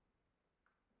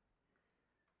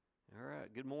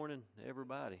Good morning,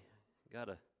 everybody. Got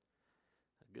a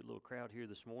good little crowd here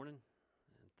this morning,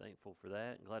 and thankful for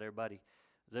that. And glad everybody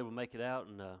was able to make it out.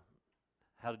 And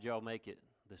how did y'all make it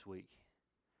this week?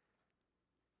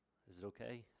 Is it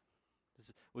okay?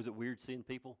 Was it weird seeing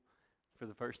people for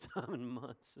the first time in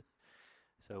months?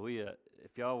 So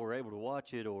if y'all were able to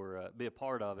watch it or be a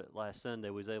part of it last Sunday,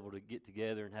 we was able to get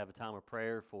together and have a time of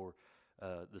prayer for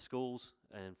the schools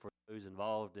and for those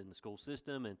involved in the school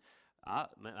system. And I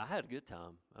had a good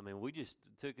time. I mean, we just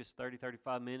took us 30,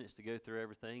 35 minutes to go through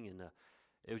everything, and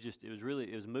it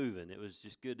was moving. It was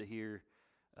just good to hear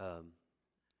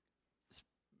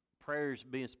prayers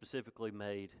being specifically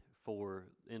made for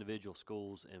individual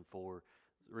schools and for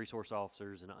resource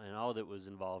officers and all that was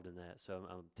involved in that. So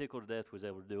I'm tickled to death was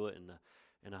able to do it,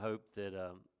 and I hope that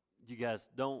you guys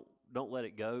don't let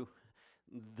it go.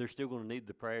 They're still going to need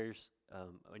the prayers.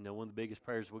 One of the biggest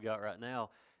prayers we got right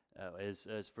now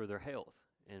is for their health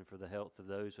and for the health of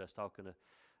those. I was talking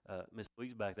to Miss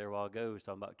Weeks back there a while ago. I was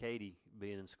talking about Katie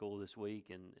being in school this week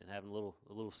and having a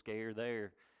little scare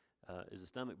there. Is a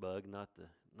stomach bug, not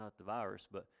the virus,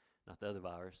 but not the other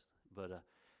virus. But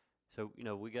so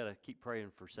we got to keep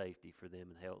praying for safety for them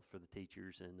and health for the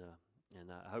teachers,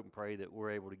 and I hope and pray that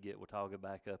we're able to get Watauga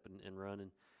back up and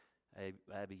running.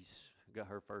 Abby's got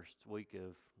her first week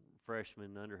of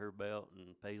freshman under her belt,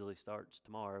 and Paisley starts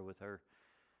tomorrow with her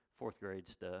fourth grade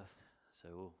stuff. So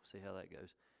we'll see how that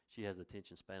goes. She has the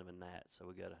attention span of a gnat, so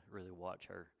we got to really watch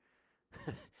her.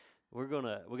 We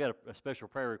got a special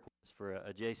prayer request for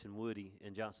a Jason Woody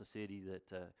in Johnson City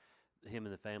that him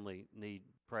and the family need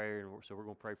prayer, and so we're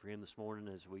going to pray for him this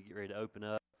morning as we get ready to open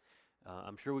up.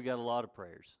 I'm sure we got a lot of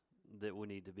prayers that we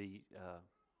need to be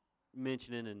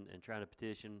mentioning and trying to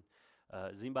petition.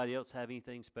 Does anybody else have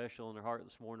anything special in their heart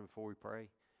this morning before we pray?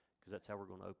 Because that's how we're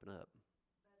going to open up.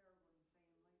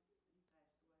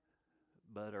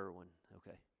 Bud Irwin,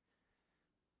 okay.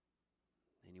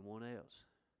 Anyone else?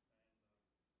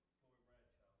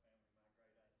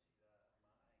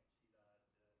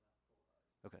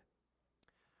 Okay.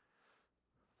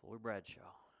 Floyd Bradshaw.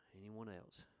 Anyone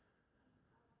else?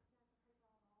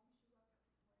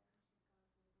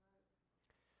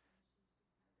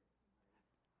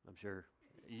 I'm sure.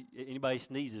 Anybody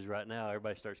sneezes right now,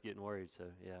 everybody starts getting worried. So,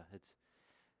 yeah, it's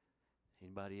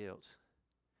anybody else.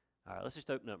 All right, let's just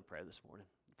open up in prayer this morning.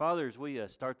 Father, as we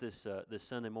start this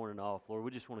Sunday morning off, Lord, we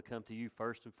just want to come to you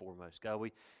first and foremost. God,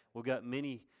 we've got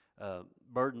many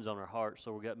burdens on our hearts,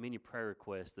 so we've got many prayer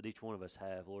requests that each one of us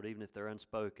have, Lord, even if they're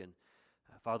unspoken.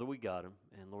 Father, we got them,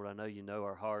 and Lord, I know you know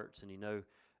our hearts, and you know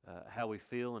how we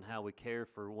feel and how we care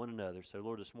for one another. So,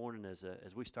 Lord, this morning as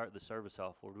we start the service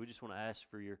off, Lord, we just want to ask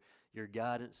for your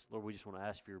guidance. Lord, we just want to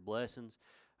ask for your blessings.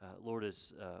 Lord,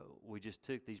 as we just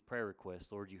took these prayer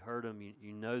requests, Lord, you heard them.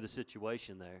 You know the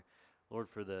situation there. Lord,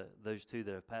 for those two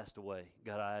that have passed away,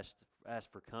 God, I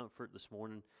ask for comfort this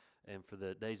morning and for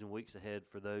the days and weeks ahead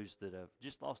for those that have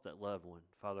just lost that loved one.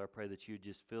 Father, I pray that you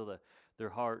just fill their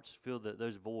hearts, fill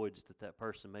those voids that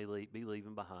person may be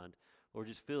leaving behind. Lord,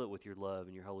 just fill it with your love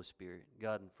and your Holy Spirit.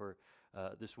 God, and for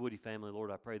this Woody family, Lord,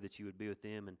 I pray that you would be with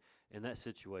them and in that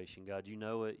situation. God, you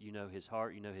know it. You know his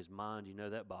heart. You know his mind. You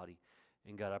know that body.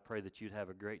 And God, I pray that you'd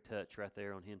have a great touch right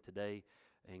there on him today.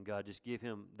 And God, just give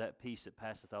him that peace that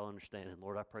passeth all understanding.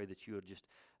 Lord, I pray that you would just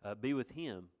be with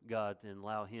him, God, and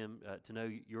allow him to know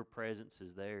your presence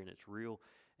is there and it's real.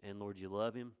 And Lord, you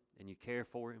love him and you care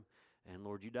for him. And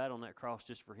Lord, you died on that cross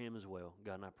just for him as well.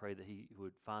 God, and I pray that he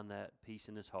would find that peace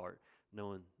in his heart,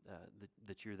 knowing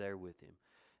that you're there with him.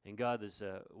 And God, as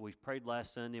we prayed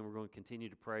last Sunday, and we're going to continue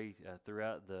to pray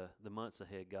throughout the months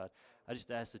ahead, God, I just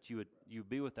ask that you would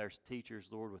be with our teachers,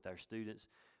 Lord, with our students.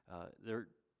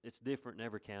 It's different in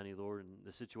every county, Lord, and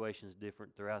the situation is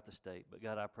different throughout the state. But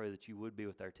God, I pray that you would be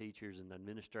with our teachers and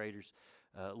administrators,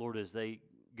 Lord, as they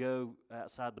go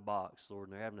outside the box, Lord,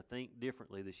 and they're having to think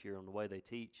differently this year on the way they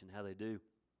teach and how they do.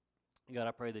 God,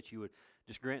 I pray that you would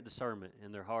just grant discernment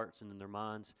in their hearts and in their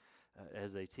minds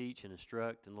as they teach and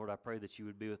instruct. And Lord, I pray that you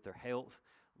would be with their health.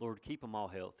 Lord, keep them all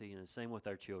healthy, and the same with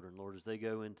our children. Lord, as they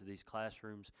go into these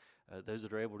classrooms, those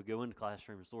that are able to go into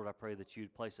classrooms, Lord, I pray that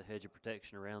you'd place a hedge of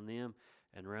protection around them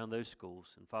and around those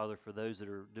schools. And Father, for those that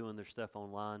are doing their stuff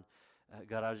online,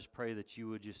 God, I just pray that you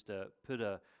would just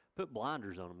put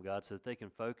blinders on them, God, so that they can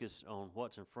focus on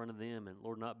what's in front of them and,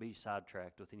 Lord, not be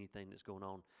sidetracked with anything that's going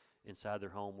on inside their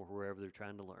home or wherever they're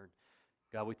trying to learn.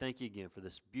 God, we thank you again for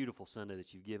this beautiful Sunday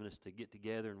that you've given us to get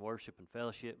together and worship and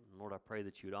fellowship. And Lord, I pray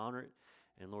that you would honor it.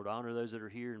 And Lord, honor those that are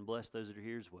here and bless those that are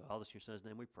here as well. All this in your Son's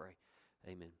name we pray.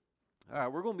 Amen. All right,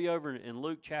 we're going to be over in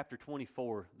Luke chapter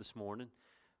 24 this morning.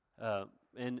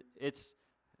 And it's,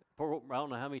 I don't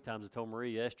know how many times I told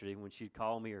Marie yesterday when she'd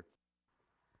call me or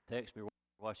text me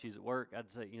while she's at work.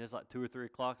 I'd say, it's like 2 or 3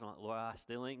 o'clock, and I'm like, Lord, I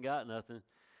still ain't got nothing.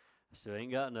 I still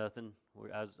ain't got nothing.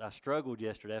 I struggled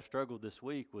yesterday. I've struggled this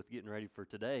week with getting ready for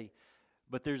today.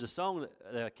 But there's a song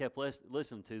that I kept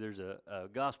listening to. There's a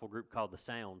gospel group called The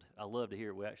Sound. I love to hear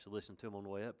it. We actually listened to them on the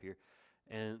way up here.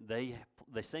 And they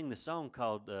sing this song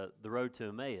called The Road to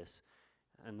Emmaus.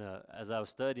 And as I was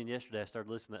studying yesterday, I started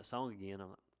listening to that song again. I'm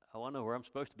like, I know where I'm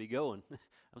supposed to be going.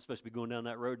 I'm supposed to be going down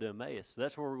that road to Emmaus. So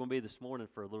that's where we're going to be this morning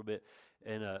for a little bit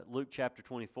in Luke chapter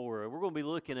 24. We're going to be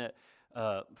looking at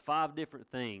 5 different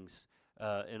things.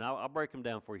 And I'll break them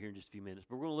down for you here in just a few minutes.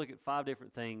 But we're going to look at 5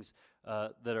 different things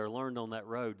that are learned on that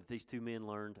road that these 2 men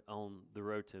learned on the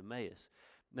road to Emmaus.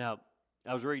 Now,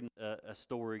 I was reading a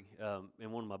story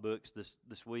in one of my books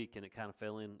this week, and it kind of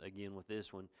fell in again with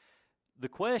this one. The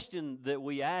question that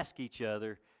we ask each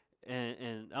other,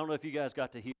 and I don't know if you guys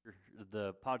got to hear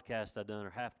the podcast I done, or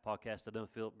half the podcast I done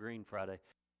with Philip Green Friday.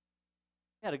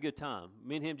 We had a good time.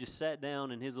 Me and him just sat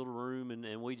down in his little room,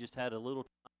 and we just had a little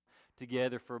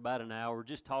together for about an hour,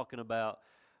 just talking about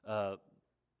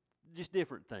just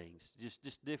different things,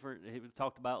 just different. We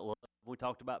talked about love, we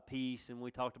talked about peace, and we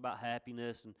talked about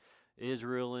happiness and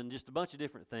Israel, and just a bunch of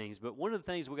different things. But one of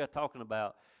the things we got talking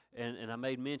about, and I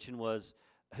made mention, was,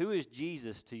 who is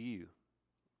Jesus to you?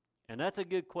 And that's a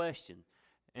good question.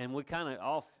 And we kind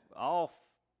of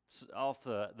off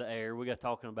the air, we got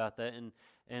talking about that, and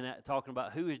talking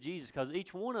about who is Jesus, because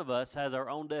each one of us has our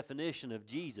own definition of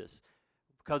Jesus,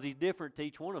 because he's different to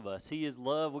each one of us. He is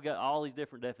love. We got all these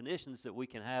different definitions that we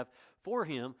can have for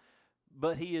him,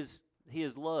 but he is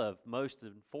love, most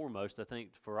and foremost, I think,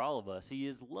 for all of us. He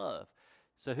is love.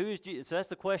 So who is Jesus? So that's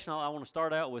the question I want to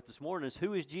start out with this morning, is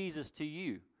who is Jesus to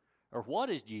you? Or what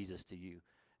is Jesus to you?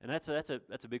 And that's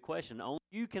a big question. Only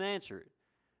you can answer it.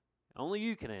 Only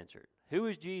you can answer it. Who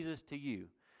is Jesus to you?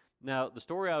 Now, the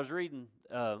story I was reading,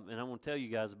 and I want to tell you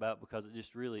guys about, because it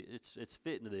just really, it's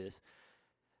fitting to this,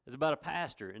 is about a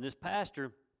pastor. And this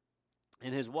pastor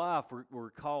and his wife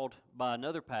were called by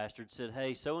another pastor and said,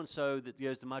 hey, so-and-so that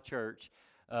goes to my church,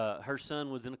 her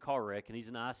son was in a car wreck, and he's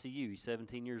in ICU. He's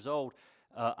 17 years old.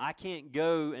 I can't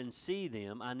go and see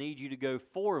them. I need you to go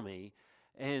for me.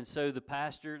 And so this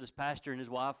pastor and his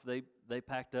wife, they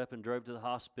packed up and drove to the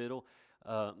hospital.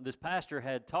 This pastor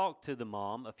had talked to the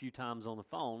mom a few times on the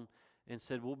phone and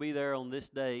said, we'll be there on this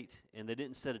date. And they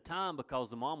didn't set a time because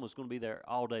the mom was going to be there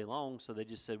all day long. So they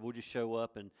just said, we'll just show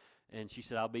up. And she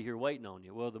said, I'll be here waiting on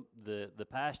you. Well, the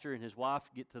pastor and his wife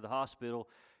get to the hospital,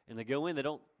 and they go in. They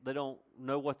don't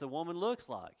know what the woman looks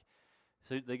like.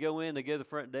 So they go in, they go to the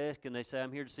front desk, and they say,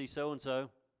 I'm here to see so-and-so.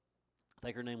 I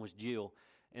think her name was Jill.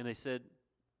 And they said,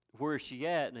 where is she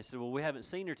at? And they said, well, we haven't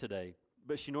seen her today,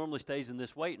 but she normally stays in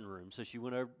this waiting room. So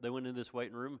they went in this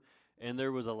waiting room, and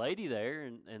there was a lady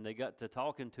there, and they got to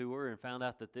talking to her and found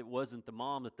out that it wasn't the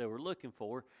mom that they were looking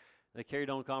for. They carried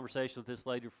on a conversation with this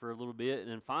lady for a little bit, and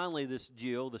then finally this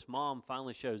mom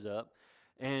finally shows up,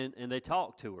 and they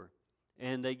talk to her,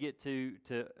 and they get to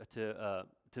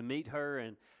meet her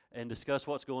and discuss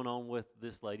what's going on with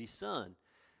this lady's son.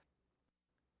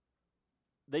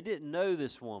 They didn't know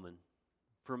this woman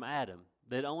from Adam.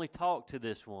 They'd only talked to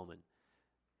this woman.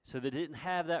 So they didn't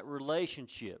have that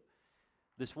relationship.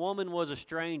 This woman was a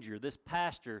stranger. This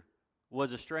pastor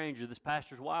was a stranger. This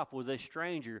pastor's wife was a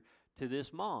stranger to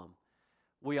this mom.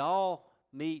 We all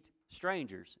meet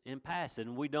strangers in passing,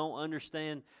 and we don't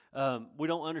understand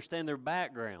their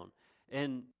background,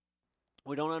 and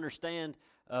we don't understand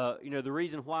the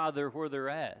reason why they're where they're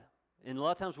at. And a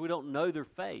lot of times we don't know their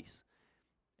face.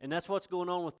 And that's what's going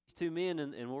on with these 2 men,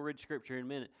 and we'll read scripture in a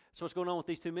minute. So what's going on with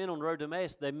these 2 men on the road to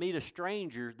Emmaus? They meet a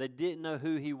stranger. They didn't know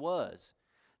who he was.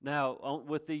 Now,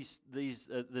 with this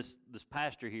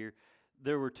pastor here,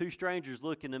 there were 2 strangers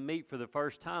looking to meet for the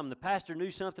first time. The pastor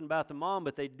knew something about the mom,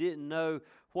 but they didn't know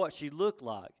what she looked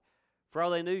like. For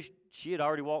all they knew, she had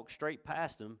already walked straight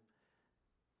past him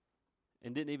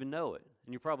and didn't even know it.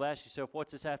 And you probably ask yourself,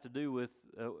 what's this have to do with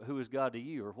who is God to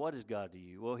you, or what is God to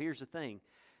you? Well, here's the thing.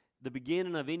 The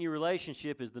beginning of any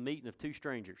relationship is the meeting of 2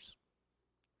 strangers.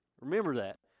 Remember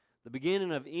that. The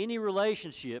beginning of any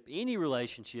relationship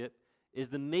is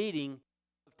the meeting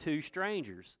of 2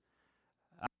 strangers.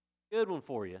 I have a good one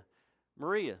for you.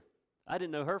 Maria. I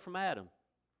didn't know her from Adam.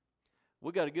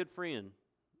 We got a good friend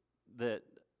that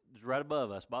is right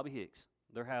above us, Bobby Hicks.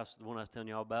 Their house, the one I was telling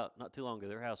you all about not too long ago,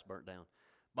 their house burnt down.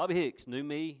 Bobby Hicks knew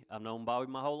me. I've known Bobby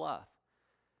my whole life.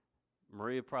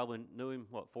 Maria probably knew him,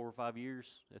 4 or 5 years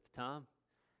at the time.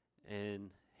 And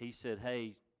he said,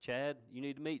 hey, Chad, you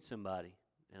need to meet somebody.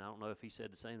 And I don't know if he said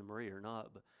the same to Maria or not.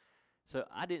 But so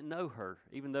I didn't know her.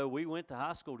 Even though we went to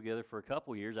high school together for a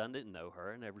couple years, I didn't know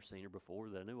her. I never seen her before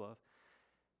that I knew of.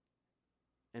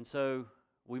 And so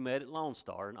we met at Lone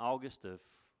Star in August of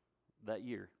that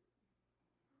year.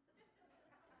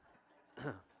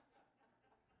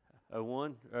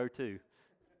 01 or 02?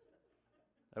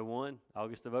 01,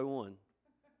 August of 01.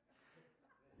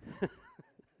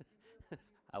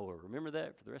 I will remember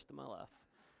that for the rest of my life.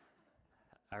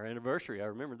 Our anniversary, I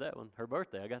remember that one. Her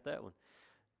birthday, I got that one.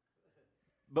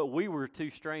 But we were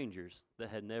two strangers that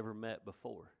had never met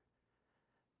before.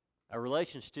 A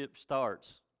relationship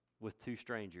starts with two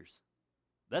strangers.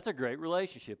 That's a great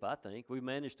relationship, I think. We've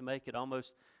managed to make it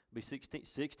almost be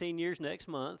 16 years next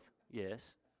month.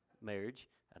 Yes, marriage,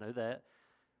 I know that.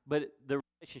 But the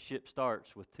relationship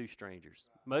starts with two strangers.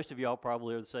 Most of y'all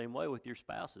probably are the same way with your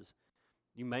spouses.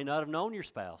 You may not have known your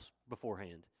spouse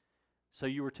beforehand. So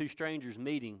you were two strangers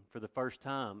meeting for the first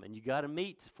time, and you got to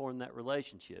meet to form that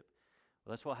relationship.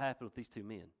 Well, that's what happened with these two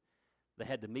men. They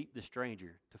had to meet the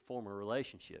stranger to form a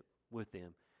relationship with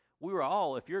them. We were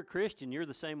all, if you're a Christian, you're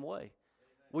the same way. Amen.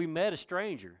 We met a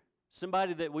stranger,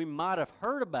 somebody that we might have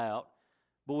heard about,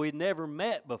 but we'd never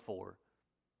met before.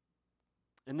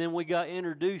 And then we got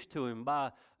introduced to him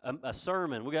by a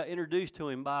sermon. We got introduced to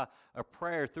him by a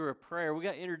prayer, through a prayer. We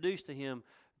got introduced to him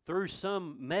through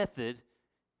some method,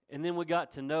 and then we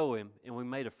got to know him, and we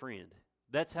made a friend.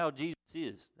 That's how Jesus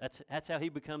is. That's how he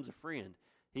becomes a friend.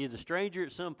 He is a stranger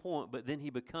at some point, but then he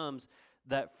becomes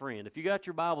that friend. If you got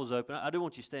your Bibles open, I do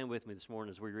want you to stand with me this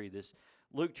morning as we read this.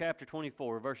 Luke chapter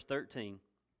 24, verse 13.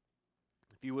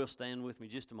 If you will, stand with me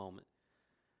just a moment.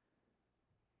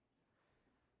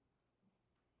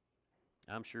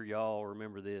 I'm sure y'all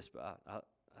remember this, but I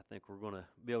think we're going to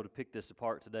be able to pick this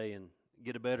apart today and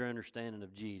get a better understanding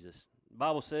of Jesus. The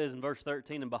Bible says in verse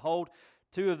 13, "And behold,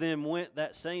 two of them went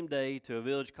that same day to a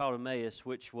village called Emmaus,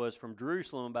 which was from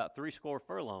Jerusalem about 80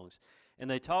 furlongs. And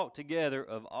they talked together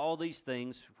of all these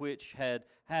things which had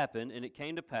happened. And it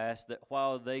came to pass that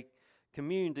while they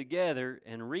communed together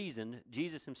and reasoned,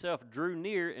 Jesus himself drew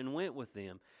near and went with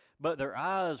them. But their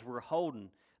eyes were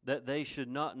holden, that they should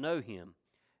not know him.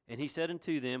 And he said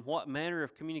unto them, What manner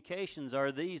of communications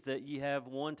are these that ye have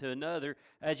one to another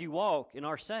as you walk and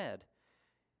are sad?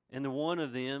 And the one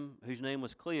of them, whose name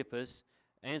was Cleopas,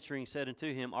 answering said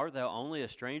unto him, Art thou only a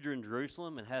stranger in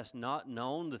Jerusalem, and hast not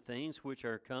known the things which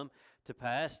are come to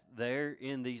pass there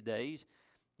in these days?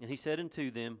 And he said unto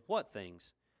them, What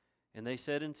things? And they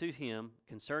said unto him,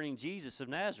 Concerning Jesus of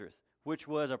Nazareth, which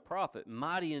was a prophet,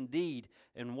 mighty in deed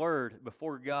and word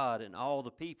before God and all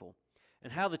the people.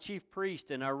 And how the chief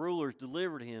priests and our rulers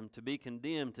delivered him to be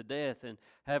condemned to death and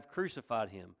have crucified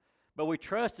him. But we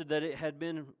trusted that it had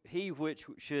been he which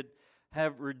should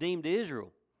have redeemed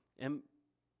Israel.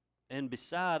 And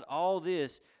beside all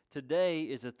this, today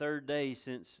is the third day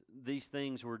since these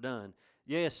things were done.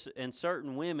 Yes, and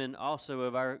certain women also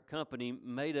of our company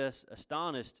made us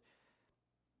astonished,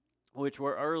 which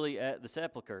were early at the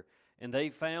sepulchre. And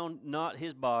they found not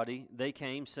his body. They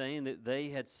came, saying that they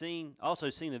had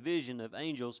also seen a vision of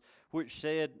angels, which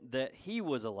said that he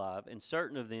was alive. And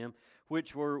certain of them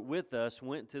which were with us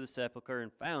went to the sepulchre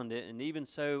and found it, and even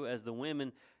so as the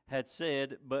women had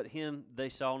said, but him they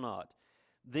saw not.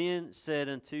 Then said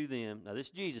unto them," now this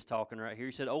is Jesus talking right here,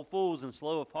 he said, "O fools and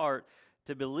slow of heart,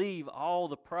 to believe all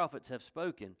the prophets have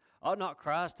spoken. Ought not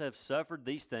Christ to have suffered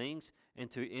these things,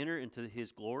 and to enter into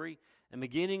his glory? And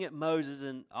beginning at Moses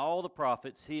and all the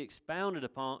prophets, he expounded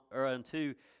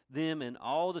unto them in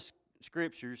all the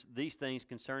scriptures these things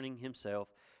concerning himself.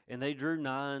 And they drew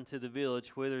nigh unto the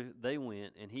village whither they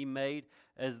went, and he made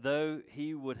as though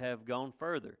he would have gone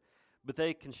further. But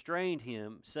they constrained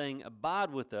him, saying,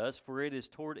 Abide with us, for it is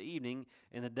toward evening,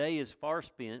 and the day is far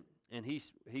spent. And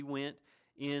he went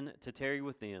in to tarry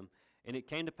with them. And it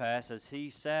came to pass, as he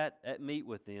sat at meat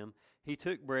with them, he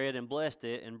took bread and blessed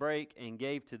it, and brake and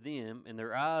gave to them. And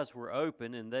their eyes were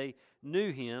open, and they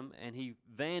knew him, and he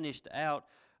vanished out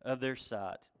of their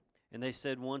sight. And they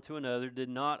said one to another, Did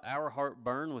not our heart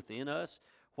burn within us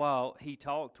while he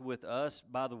talked with us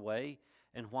by the way,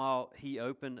 and while he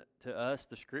opened to us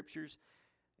the scriptures?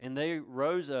 And they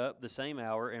rose up the same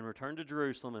hour and returned to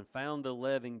Jerusalem, and found the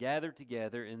 11 gathered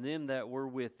together, and them that were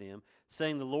with them,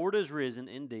 saying, The Lord is risen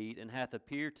indeed, and hath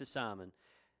appeared to Simon.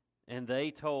 And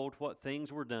they told what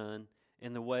things were done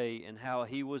in the way, and how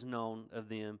he was known of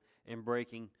them in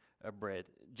breaking of bread.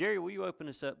 Jerry, will you open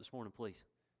us up this morning, please?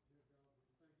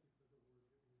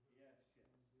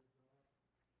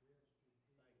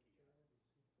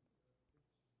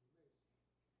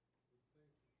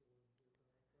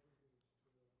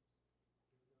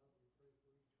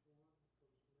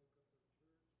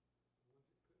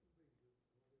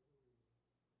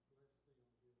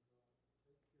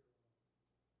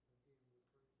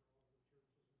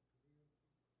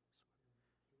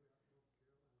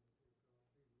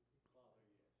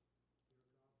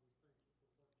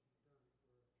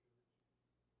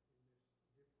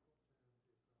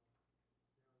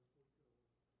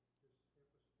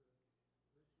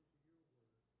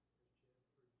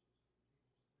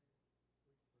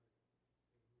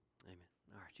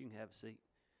 right, you can have a seat.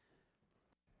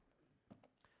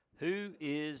 Who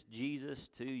is Jesus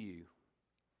to you?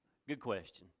 Good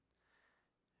question.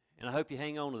 And I hope you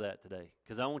hang on to that today,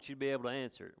 because I want you to be able to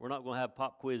answer it. We're not going to have a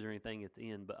pop quiz or anything at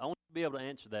the end, but I want you to be able to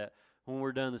answer that when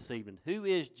we're done this evening. Who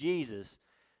is Jesus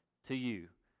to you?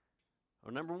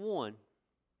 Well, number one,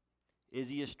 is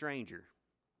he a stranger?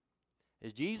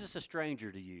 Is Jesus a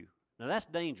stranger to you? Now, that's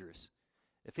dangerous.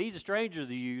 If he's a stranger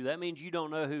to you, that means you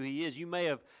don't know who he is. You may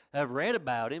have read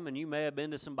about him, and you may have been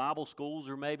to some Bible schools,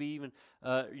 or maybe even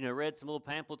read some little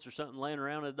pamphlets or something laying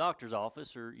around at a doctor's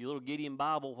office, or your little Gideon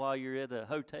Bible while you're at a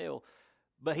hotel.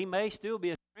 But he may still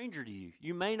be a stranger to you.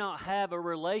 You may not have a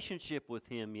relationship with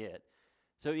him yet.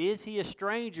 So is he a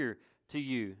stranger to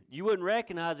you? You wouldn't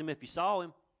recognize him if you saw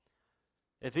him.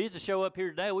 If he's to show up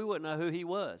here today, we wouldn't know who he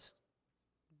was.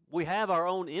 We have our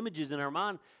own images in our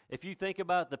mind. If you think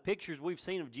about the pictures we've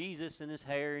seen of Jesus and his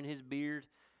hair and his beard,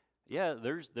 yeah,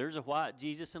 there's a white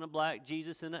Jesus and a black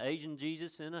Jesus and an Asian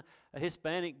Jesus and a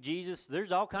Hispanic Jesus.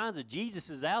 There's all kinds of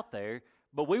Jesuses out there,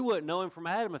 but we wouldn't know him from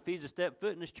Adam if he's a step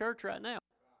foot in this church right now.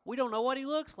 We don't know what he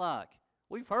looks like.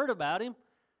 We've heard about him.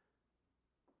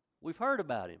 We've heard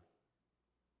about him,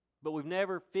 but we've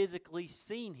never physically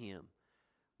seen him.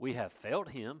 We have felt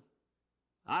him.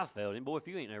 I felt him. Boy, if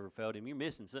you ain't never felt him, you're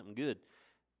missing something good.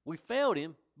 We felt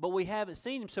him, but we haven't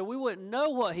seen him, so we wouldn't know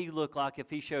what he looked like if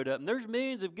he showed up. And there's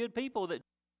millions of good people that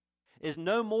is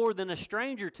no more than a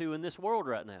stranger to in this world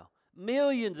right now.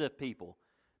 Millions of people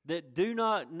that do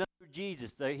not know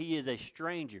Jesus. He is a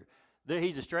stranger.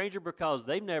 He's a stranger because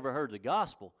they've never heard the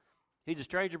gospel. He's a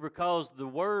stranger because the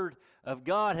word of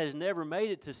God has never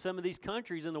made it to some of these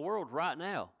countries in the world right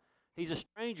now. He's a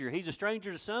stranger. He's a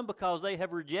stranger to some because they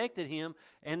have rejected him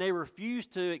and they refuse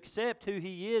to accept who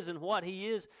he is and what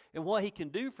he can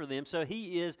do for them. So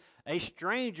he is a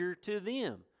stranger to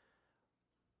them.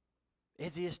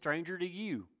 Is he a stranger to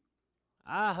you?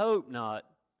 I hope not.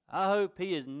 I hope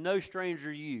he is no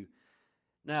stranger to you.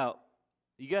 Now,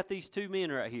 you got these two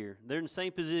men right here. They're in the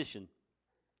same position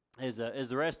as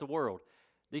the rest of the world.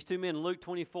 These two men in Luke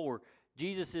 24,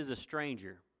 Jesus is a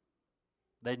stranger.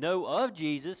 They know of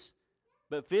Jesus,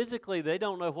 but physically, they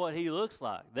don't know what he looks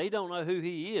like. They don't know who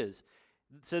he is.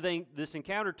 So this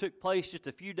encounter took place just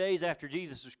a few days after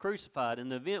Jesus was crucified,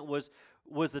 and the event was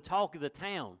the talk of the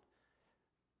town.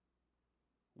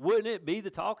 Wouldn't it be the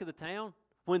talk of the town?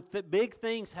 When big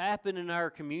things happen in our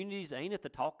communities, ain't it the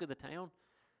talk of the town?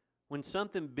 When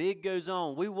something big goes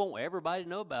on, we want everybody to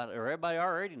know about it, or everybody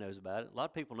already knows about it. A lot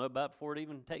of people know about it before it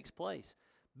even takes place.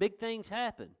 Big things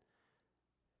happen.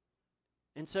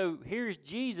 And so here's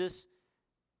Jesus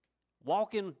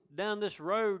walking down this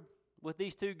road with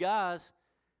these two guys,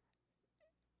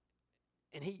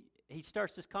 and he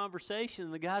starts this conversation,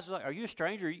 and the guys are like, "Are you a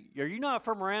stranger? Are you not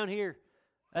from around here?"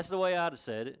 That's the way I'd have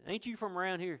said it. "Ain't you from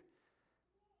around here?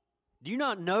 Do you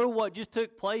not know what just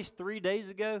took place 3 days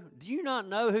ago? Do you not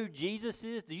know who Jesus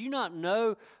is? Do you not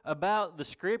know about the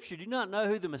Scripture? Do you not know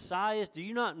who the Messiah is? Do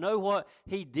you not know what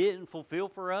he didn't fulfill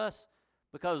for us?"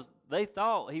 Because they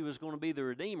thought he was going to be the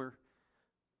Redeemer.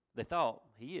 They thought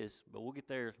he is, but we'll get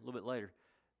there a little bit later.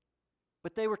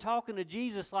 But they were talking to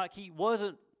Jesus like he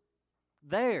wasn't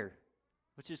there,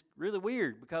 which is really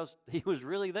weird because he was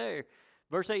really there.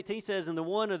 Verse 18 says, "And the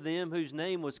one of them whose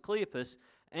name was Cleopas,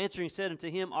 answering said unto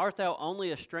him, Art thou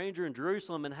only a stranger in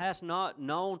Jerusalem, and hast not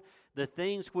known the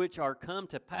things which are come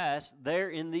to pass there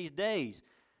in these days?"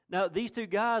 Now, these two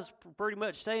guys pretty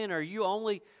much saying, are you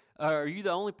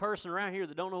the only person around here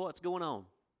that don't know what's going on?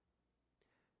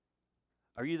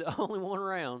 Are you the only one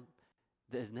around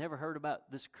that has never heard about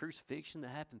this crucifixion that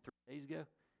happened 3 days ago?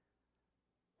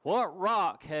 What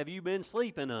rock have you been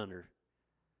sleeping under?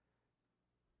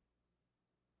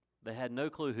 They had no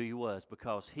clue who he was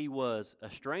because he was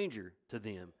a stranger to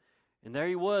them. And there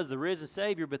he was, the risen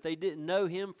Savior, but they didn't know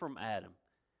him from Adam.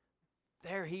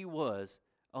 There he was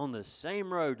on the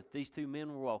same road that these two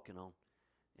men were walking on,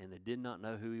 and they did not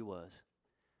know who he was.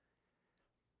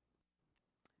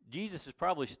 Jesus is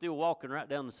probably still walking right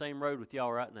down the same road with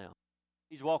y'all right now.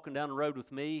 He's walking down the road with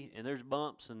me, and there's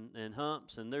bumps and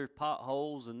humps, and there's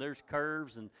potholes, and there's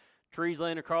curves, and trees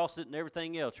laying across it, and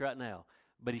everything else right now.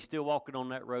 But he's still walking on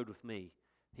that road with me.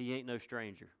 He ain't no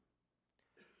stranger.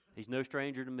 He's no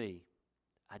stranger to me.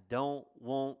 I don't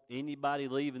want anybody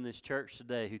leaving this church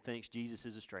today who thinks Jesus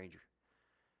is a stranger.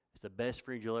 It's the best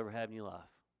friend you'll ever have in your life.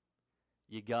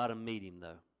 You got to meet him,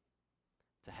 though.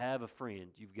 To have a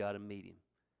friend, you've got to meet him.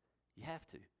 You have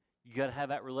to. You got to have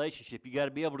that relationship. You got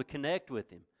to be able to connect with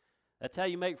him. That's how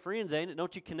you make friends, ain't it?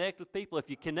 Don't you connect with people? If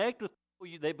you connect with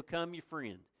people, they become your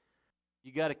friend.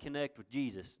 You got to connect with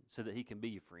Jesus so that he can be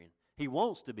your friend. He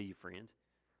wants to be your friend.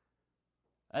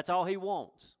 That's all He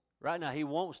wants. Right now, He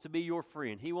wants to be your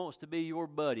friend. He wants to be your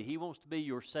buddy. He wants to be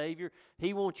your Savior.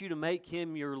 He wants you to make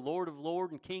Him your Lord of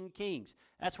Lords and King of Kings.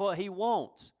 That's what He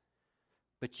wants.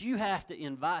 But you have to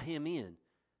invite Him in.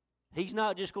 He's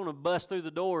not just going to bust through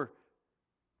the door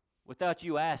without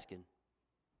you asking.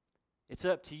 It's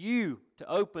up to you to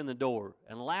open the door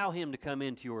and allow Him to come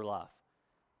into your life.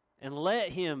 And let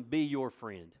Him be your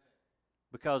friend.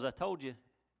 Because I told you,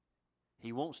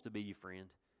 He wants to be your friend.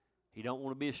 He don't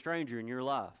want to be a stranger in your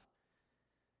life.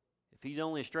 If He's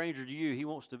only a stranger to you, He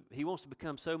wants to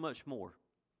become so much more.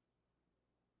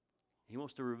 He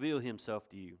wants to reveal Himself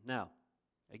to you. Now,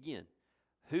 again,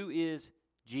 who is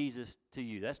Jesus to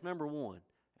you? That's number one.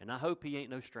 And I hope He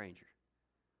ain't no stranger.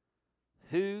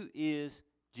 Who is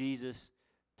Jesus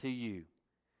to you?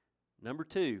 Number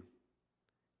two,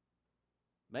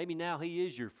 maybe now He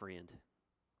is your friend.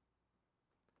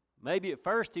 Maybe at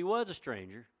first He was a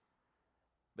stranger,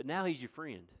 but now He's your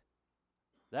friend.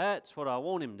 That's what I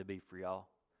want Him to be for y'all.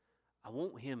 I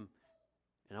want Him,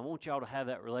 and I want y'all to have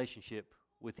that relationship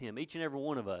with Him, each and every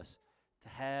one of us, to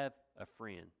have a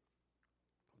friend.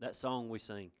 That song we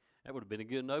sing, that would have been a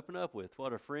good one to open up with.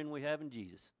 What a friend we have in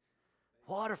Jesus.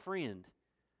 What a friend.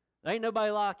 There ain't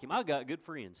nobody like Him. I've got good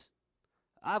friends.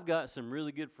 I've got some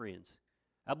really good friends.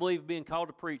 I believe being called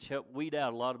to preach helped weed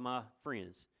out a lot of my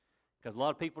friends. Because a lot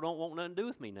of people don't want nothing to do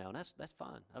with me now, and that's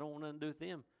fine. I don't want nothing to do with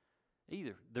them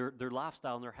either. Their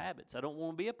lifestyle and their habits. I don't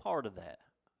want to be a part of that.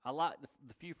 I like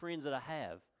the few friends that I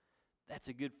have. That's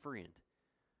a good friend.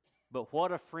 But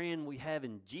what a friend we have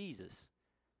in Jesus.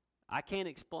 I can't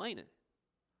explain it.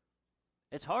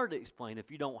 It's hard to explain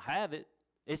if you don't have it.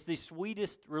 It's the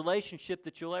sweetest relationship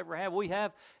that you'll ever have. We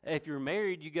have, if you're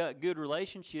married, you got good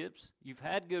relationships. You've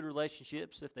had good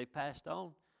relationships if they've passed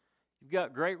on. You've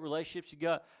got great relationships. You've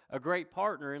got a great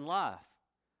partner in life.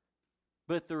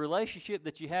 But the relationship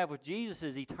that you have with Jesus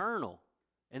is eternal.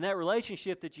 And that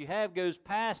relationship that you have goes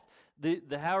past the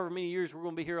however many years we're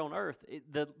going to be here on earth.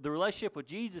 The relationship with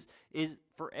Jesus is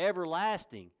forever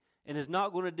lasting and is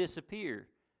not going to disappear.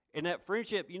 And that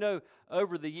friendship,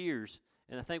 over the years,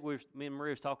 and I think me and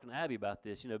Maria was talking to Abby about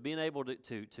this, being able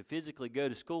to physically go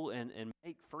to school and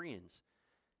make friends.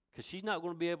 Because she's not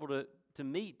going to be able to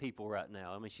meet people right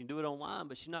now. I mean, she can do it online,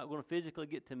 but she's not going to physically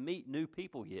get to meet new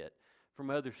people yet from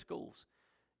other schools.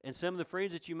 And some of the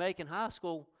friends that you make in high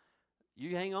school,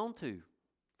 you hang on to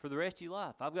for the rest of your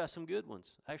life. I've got some good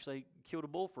ones. Actually, killed a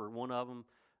bull for one of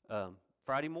them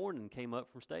Friday morning, came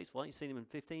up from Statesville. I ain't seen him in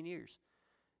 15 years.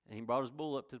 And he brought his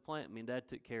bull up to the plant. Me and Dad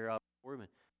took care of it for him. And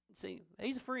see,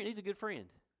 he's a friend. He's a good friend.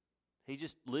 He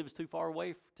just lives too far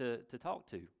away to talk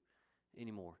to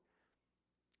anymore.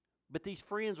 But these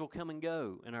friends will come and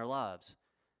go in our lives.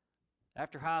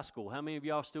 After high school, how many of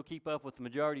y'all still keep up with the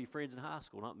majority of your friends in high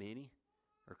school? Not many.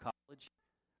 Or college.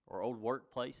 Or old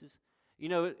workplaces.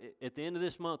 At the end of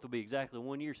this month will be exactly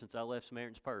 1 year since I left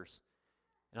Samaritan's Purse.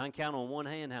 And I can count on one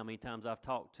hand how many times I've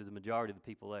talked to the majority of the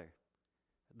people there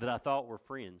that I thought were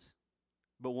friends.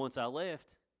 But once I left,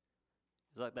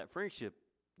 it's like that friendship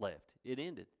left. It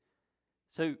ended.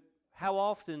 So how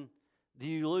often do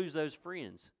you lose those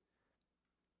friends?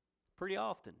 Pretty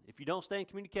often. If you don't stay in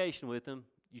communication with them,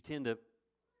 you tend to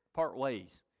part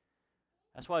ways.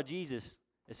 That's why Jesus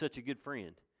is such a good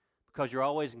friend, because you're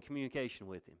always in communication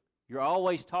with Him. You're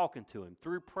always talking to Him.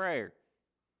 Through prayer,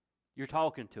 you're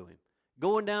talking to Him.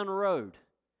 Going down the road,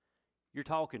 you're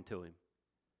talking to Him.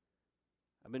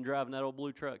 I've been driving that old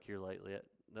blue truck here lately,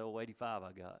 the old 85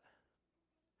 I got.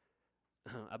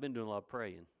 I've been doing a lot of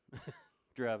praying,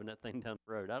 driving that thing down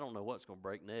the road. I don't know what's going to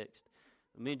break next.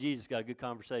 Me and Jesus got a good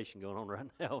conversation going on right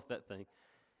now with that thing.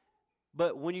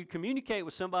 But when you communicate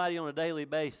with somebody on a daily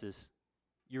basis,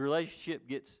 your relationship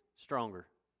gets stronger.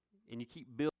 And you keep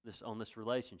building on this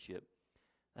relationship.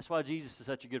 That's why Jesus is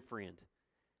such a good friend.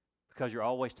 Because you're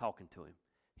always talking to Him.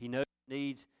 He knows your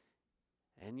needs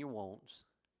and your wants.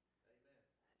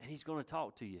 And He's going to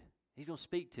talk to you. He's going to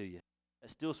speak to you. A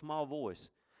still small voice.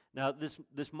 Now, this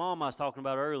mom I was talking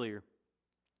about earlier,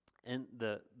 and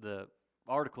the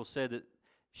article said that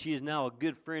she is now a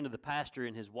good friend of the pastor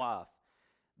and his wife.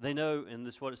 They know, and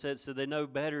this is what it said, so they now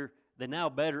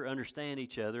better understand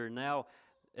each other,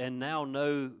 and now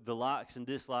know the likes and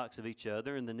dislikes of each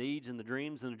other, and the needs and the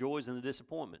dreams and the joys and the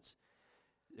disappointments.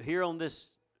 Here on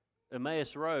this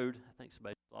Emmaus Road, I think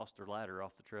somebody lost their ladder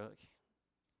off the truck.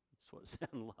 That's what it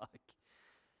sounded like.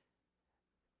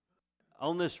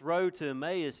 On this road to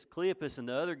Emmaus, Cleopas and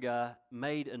the other guy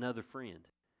made another friend.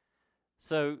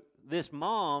 So this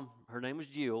mom, her name was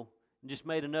Jill, just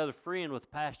made another friend with the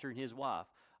pastor and his wife.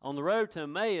 On the road to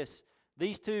Emmaus,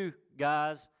 these two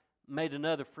guys made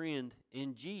another friend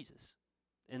in Jesus.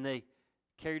 And they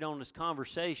carried on this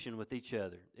conversation with each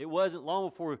other. It wasn't long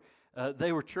before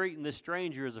they were treating this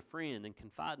stranger as a friend and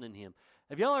confiding in him.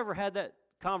 Have y'all ever had that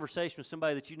conversation with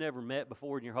somebody that you never met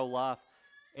before in your whole life?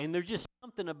 And there's just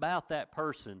something about that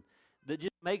person that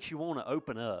just makes you want to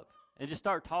open up and just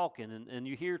start talking. And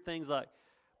you hear things like,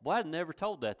 boy, I've never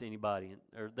told that to anybody.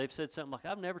 Or they've said something like,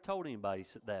 I've never told anybody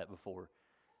that before.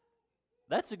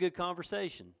 That's a good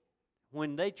conversation.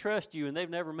 When they trust you and they've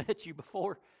never met you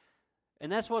before.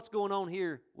 And that's what's going on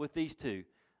here with these two.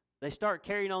 They start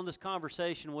carrying on this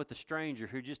conversation with a stranger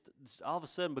who just all of a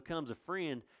sudden becomes a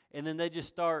friend. And then they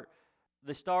start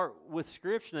with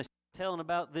Scripture. They start telling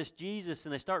about this Jesus,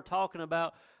 and they start talking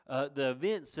about the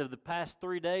events of the past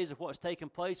 3 days of what's taken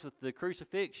place with the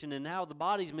crucifixion and how the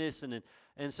body's missing.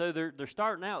 And so they're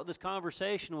starting out this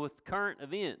conversation with current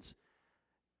events.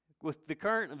 With the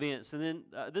current events. And then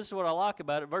this is what I like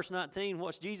about it. Verse 19,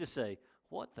 what's Jesus say?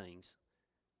 What things?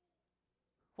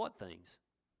 What things?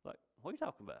 Like, what are you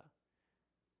talking about?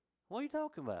 What are you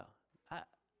talking about?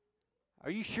 Are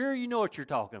you sure you know what you're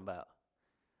talking about?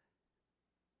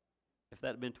 If that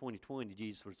had been 2020,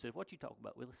 Jesus would have said, what are you talking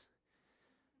about, Willis?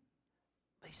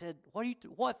 He said,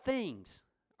 what things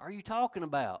are you talking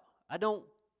about? I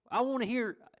want to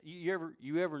hear.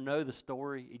 You ever know the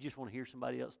story? You just want to hear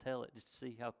somebody else tell it just to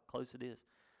see how close it is?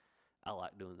 I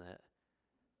like doing that.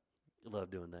 I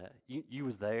love doing that. You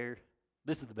was there.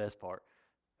 This is the best part.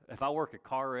 If I work a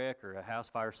car wreck or a house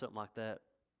fire or something like that,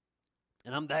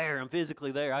 and I'm there, I'm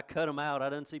physically there, I cut them out, I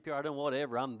done CPR, I done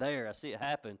whatever, I'm there, I see it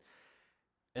happen,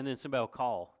 and then somebody will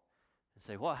call and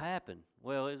say, what happened?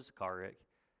 Well, it was a car wreck.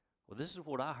 Well, this is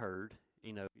what I heard.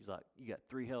 You know, he's like, you got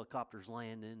 3 helicopters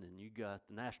landing, and you got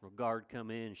the National Guard come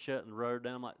in and shutting the road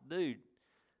down. I'm like, dude,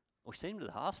 we sent him to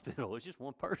the hospital. It's just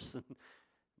one person.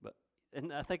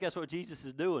 And I think that's what Jesus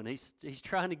is doing. He's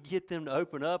trying to get them to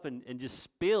open up and just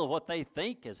spill what they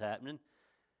think is happening.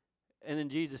 And then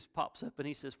Jesus pops up and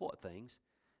he says, what things?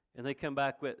 And they come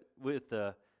back with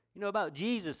about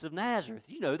Jesus of Nazareth.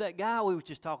 You know, that guy we was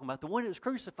just talking about, the one that was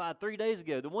crucified 3 days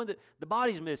ago, the one that the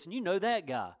body's missing. You know that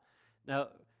guy. Now,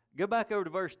 go back over to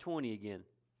verse 20 again.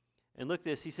 And look at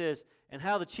this. He says, and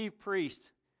how the chief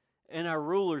priests and our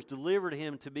rulers delivered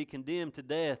him to be condemned to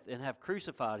death and have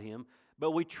crucified him.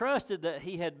 But we trusted that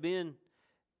it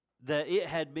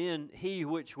had been he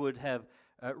which would have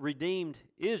redeemed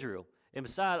Israel. And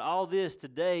beside all this,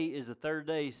 today is the 3rd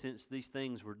day since these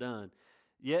things were done.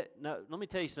 Yet, now, let me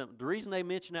tell you something. The reason they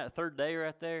mention that 3rd day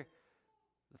right there,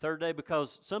 the 3rd day,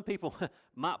 because some people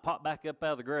might pop back up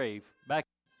out of the grave. Back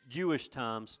in Jewish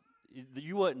times,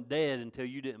 you wasn't dead until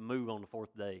you didn't move on the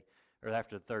 4th day or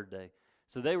after the 3rd day.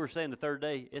 So they were saying the 3rd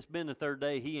day, it's been the 3rd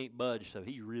day, he ain't budged, so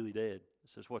he's really dead.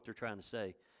 This is what they're trying to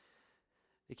say.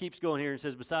 It keeps going here and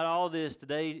says, beside all this,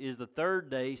 today is the 3rd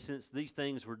day since these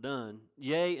things were done.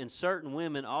 Yea, and certain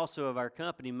women also of our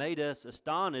company made us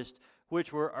astonished,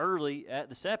 which were early at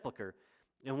the sepulchre.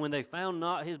 And when they found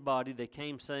not his body, they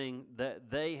came saying that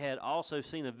they had also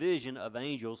seen a vision of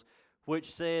angels,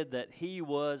 which said that he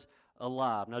was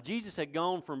alive. Now, Jesus had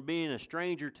gone from being a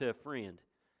stranger to a friend.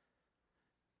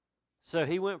 So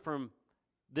he went from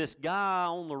this guy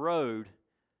on the road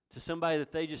to somebody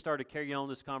that they just started carrying on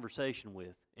this conversation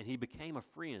with. And he became a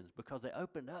friend because they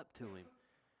opened up to him.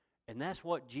 And that's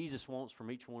what Jesus wants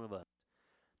from each one of us.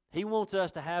 He wants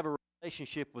us to have a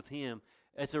relationship with him.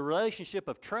 It's a relationship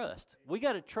of trust. We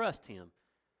got to trust him.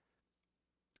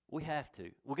 We have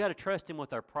to. We got to trust him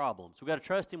with our problems. We got to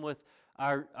trust him with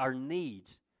our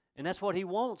needs. And that's what he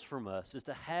wants from us, is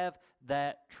to have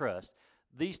that trust.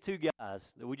 These two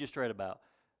guys that we just read about,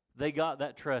 they got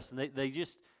that trust, and they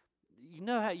just, you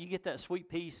know how you get that sweet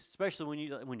peace, especially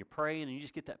when you're praying and you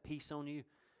just get that peace on you,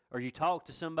 or you talk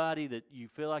to somebody that you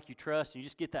feel like you trust, and you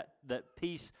just get that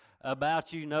peace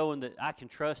about you, knowing that I can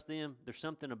trust them. There's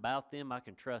something about them, I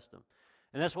can trust them.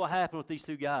 And that's what happened with these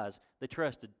two guys. They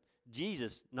trusted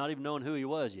Jesus, not even knowing who he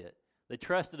was yet. They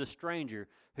trusted a stranger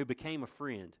who became a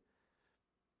friend.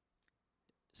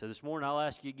 So this morning I'll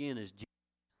ask you again, is Jesus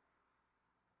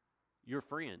your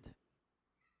friend?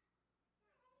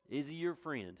 Is he your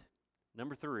friend?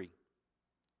 Number 3,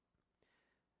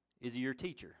 is he your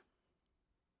teacher?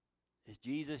 Is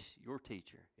Jesus your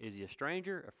teacher? Is he a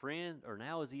stranger, a friend, or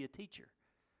now is he a teacher?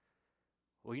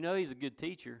 Well, you know he's a good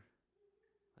teacher.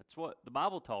 That's what the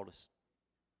Bible taught us.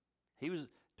 He was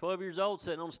 12 years old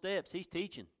sitting on steps. He's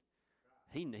teaching.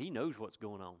 He knows what's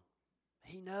going on.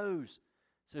 He knows.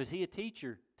 So is he a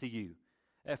teacher to you?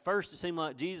 At first it seemed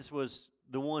like Jesus was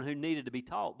the one who needed to be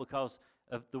taught because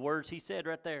of the words he said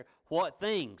right there. What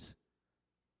things?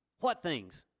 What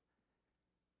things?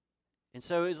 And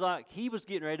so it's like he was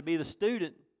getting ready to be the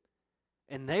student,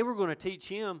 and they were going to teach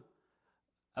him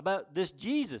about this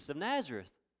Jesus of Nazareth,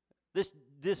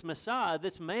 this Messiah,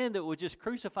 this man that was just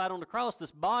crucified on the cross,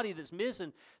 this body that's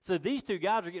missing. So these two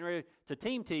guys are getting ready to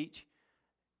team teach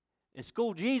and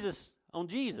school Jesus on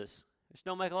Jesus, which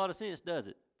don't make a lot of sense, does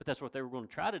it? But that's what they were going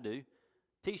to try to do,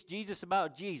 teach Jesus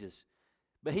about Jesus.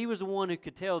 But he was the one who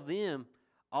could tell them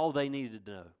all they needed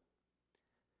to know.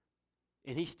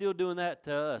 And he's still doing that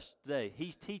to us today.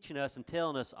 He's teaching us and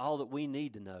telling us all that we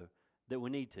need to know, that we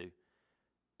need to.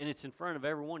 And it's in front of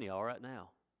every one of y'all right now.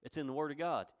 It's in the Word of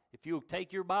God. If you'll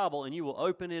take your Bible and you will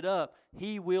open it up,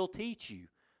 He will teach you.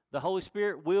 The Holy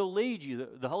Spirit will lead you.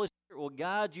 The Holy Spirit will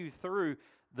guide you through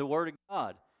the Word of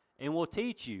God and will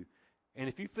teach you. And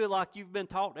if you feel like you've been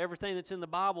taught everything that's in the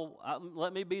Bible,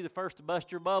 let me be the first to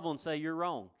bust your bubble and say you're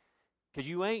wrong. Because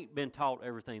you ain't been taught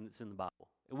everything that's in the Bible.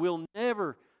 We'll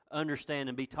never understand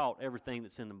and be taught everything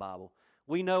that's in the Bible.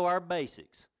 We know our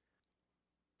basics.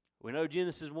 We know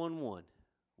Genesis 1:1.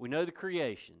 We know the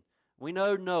creation. We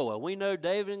know Noah. We know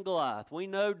David and Goliath. We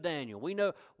know Daniel. We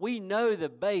know the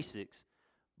basics,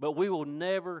 but we will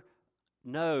never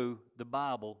know the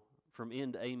Bible from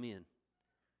end to amen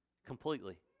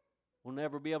completely. We'll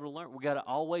never be able to learn. We've got to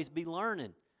always be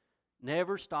learning.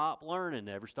 Never stop learning.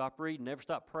 Never stop reading. Never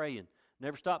stop praying.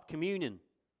 Never stop communing.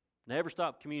 Never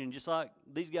stop communing. Just like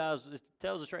these guys, it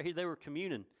tells us right here, they were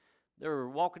communing. They were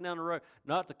walking down the road.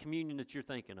 Not the communion that you're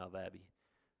thinking of, Abby.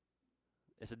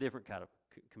 It's a different kind of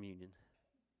communion.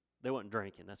 They wasn't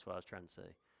drinking. That's what I was trying to say.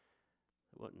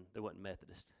 They wasn't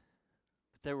Methodist.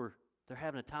 But they're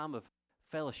having a time of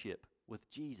fellowship with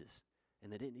Jesus,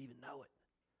 and they didn't even know it.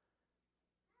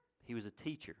 He was a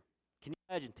teacher. Can you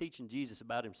imagine teaching Jesus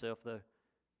about himself, though?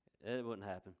 It wouldn't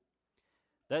happen.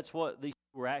 That's what these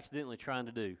people were accidentally trying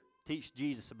to do, teach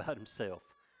Jesus about himself.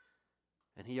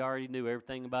 And he already knew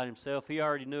everything about himself. He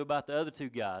already knew about the other two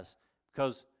guys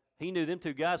because he knew them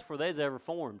two guys before they was ever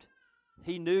formed.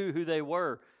 He knew who they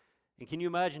were. And can you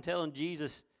imagine telling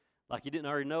Jesus, like you didn't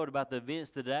already know it, about the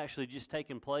events that had actually just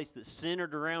taken place that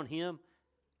centered around him?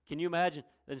 Can you imagine?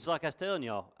 It's like I was telling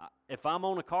y'all, if I'm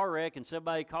on a car wreck and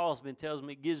somebody calls me and tells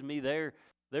me, gives me their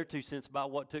 2 cents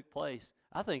about what took place,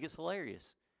 I think it's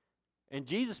hilarious. And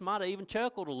Jesus might have even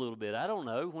chuckled a little bit, I don't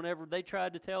know, whenever they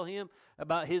tried to tell him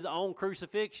about his own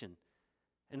crucifixion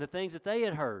and the things that they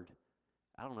had heard.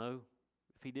 I don't know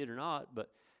if he did or not, but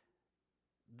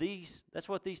that's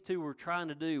what these two were trying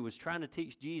to do, was trying to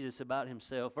teach Jesus about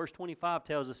himself. Verse 25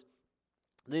 tells us,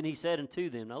 then he said unto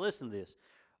them, now listen to this,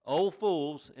 O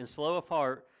fools and slow of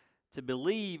heart, to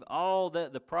believe all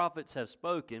that the prophets have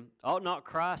spoken, ought not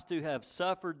Christ to have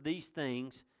suffered these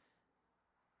things,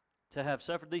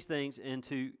 and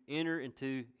to enter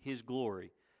into his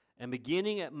glory? And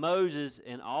beginning at Moses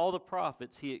and all the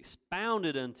prophets, he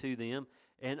expounded unto them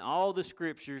in all the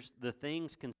scriptures the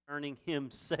things concerning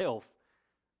himself.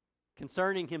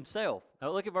 Concerning himself.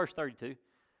 Now look at verse 32.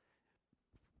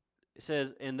 It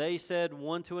says, and they said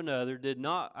one to another, did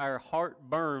not our heart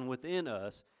burn within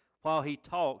us while he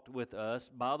talked with us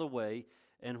by the way,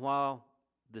 and while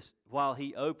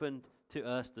he opened to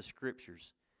us the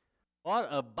scriptures? What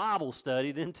a Bible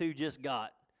study them two just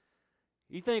got.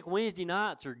 You think Wednesday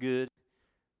nights are good?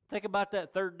 Think about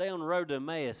that third day on the road to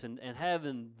Emmaus and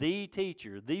having the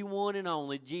teacher, the one and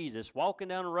only Jesus, walking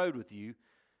down the road with you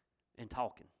and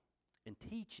talking and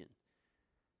teaching.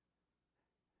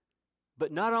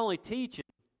 But not only teaching,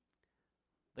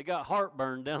 they got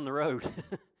heartburn down the road.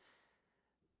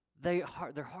 Their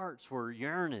hearts were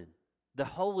yearning. The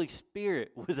Holy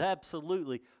Spirit was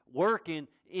absolutely working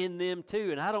in them too.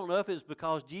 And I don't know if it's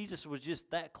because Jesus was just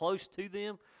that close to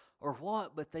them or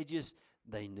what, but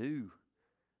they knew.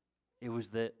 It was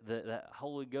that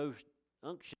Holy Ghost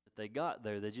unction that they got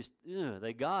there.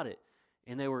 They got it.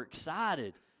 And they were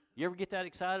excited. You ever get that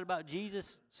excited about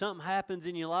Jesus? Something happens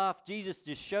in your life. Jesus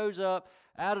just shows up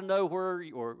out of nowhere,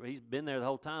 or he's been there the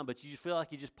whole time, but you just feel like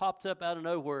he just popped up out of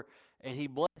nowhere, and he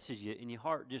blesses you, and your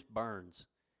heart just burns,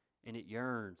 and it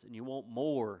yearns, and you want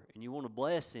more, and you want to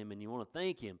bless him, and you want to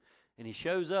thank him, and he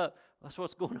shows up. That's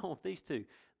what's going on with these two.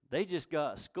 They just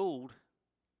got schooled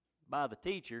by the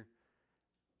teacher,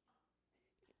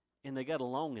 and they got a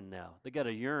longing now. They got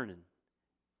a yearning.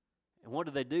 And what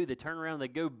do? They turn around and they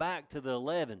go back to the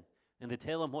 11 and they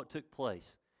tell them what took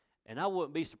place. And I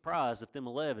wouldn't be surprised if them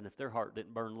 11, if their heart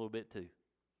didn't burn a little bit too.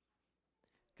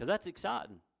 Because that's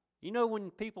exciting. You know when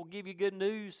people give you good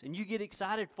news and you get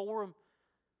excited for them?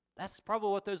 That's probably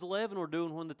what those 11 were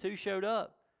doing when the 2 showed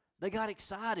up. They got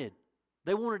excited.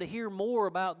 They wanted to hear more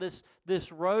about this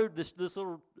road, this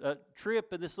little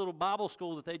trip and this little Bible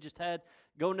school that they just had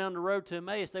going down the road to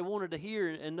Emmaus. They wanted to hear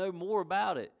and know more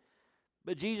about it.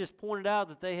 But Jesus pointed out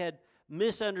that they had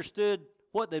misunderstood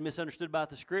what they misunderstood about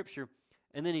the Scripture,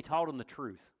 and then he taught them the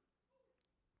truth.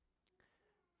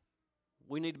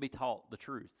 We need to be taught the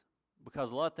truth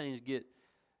because a lot of things get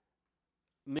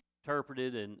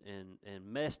misinterpreted and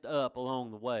messed up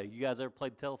along the way. You guys ever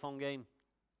played the telephone game?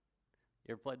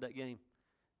 You ever played that game?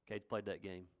 Okay, played that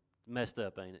game. Messed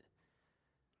up, ain't it?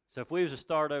 So if we was to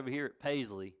start over here at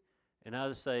Paisley, and I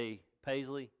was to say,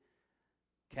 Paisley,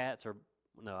 cats are,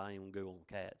 no, I ain't even Google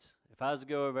cats. If I was to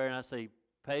go over there and I say,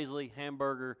 Paisley,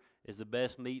 hamburger is the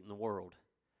best meat in the world.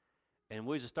 And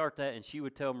we was to start that, and she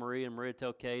would tell Maria, and Maria would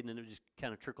tell Caden, and it would just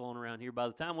kind of trickle on around here. By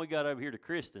the time we got over here to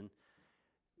Kristen,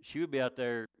 she would be out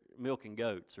there milking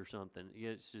goats or something. Yeah,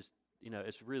 it's just,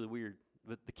 it's really weird.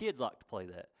 But the kids like to play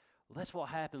that. Well, that's what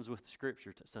happens with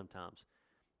Scripture sometimes.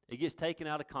 It gets taken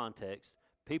out of context.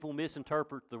 People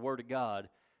misinterpret the Word of God,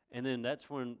 and then that's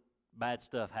when bad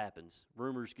stuff happens.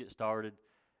 Rumors get started,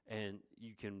 and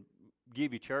you can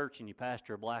give your church and your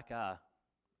pastor a black eye.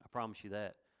 I promise you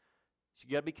that. So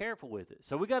you got to be careful with it.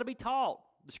 So we got to be taught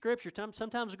the Scripture.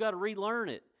 Sometimes we got to relearn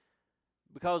it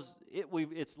because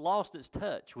it's lost its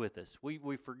touch with us.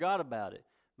 We forgot about it.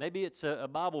 Maybe it's a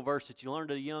Bible verse that you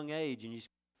learned at a young age and you just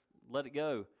let it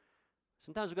go.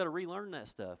 Sometimes we've got to relearn that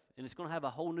stuff, and it's going to have a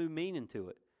whole new meaning to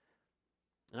it.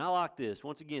 And I like this.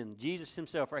 Once again, Jesus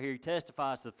himself right here, he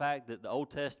testifies to the fact that the Old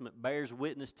Testament bears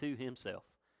witness to himself.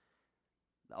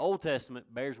 The Old Testament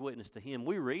bears witness to him.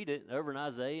 We read it over in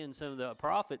Isaiah and some of the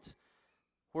prophets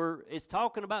where it's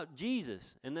talking about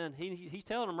Jesus. And then he's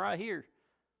telling them right here,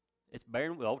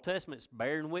 the Old Testament's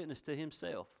bearing witness to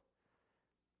himself,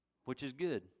 which is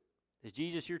good. Is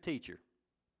Jesus your teacher?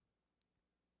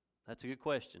 That's a good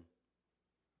question.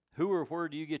 Who or where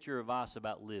do you get your advice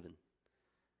about living?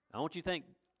 I want you to think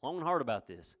long and hard about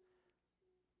this.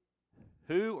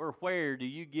 Who or where do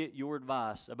you get your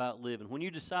advice about living? When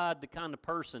you decide the kind of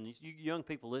person, you young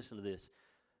people listen to this,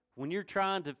 when you're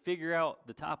trying to figure out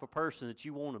the type of person that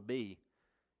you want to be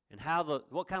and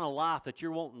what kind of life that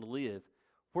you're wanting to live,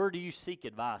 where do you seek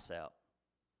advice out?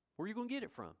 Where are you going to get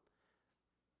it from?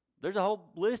 There's a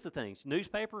whole list of things.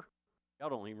 Newspaper? Y'all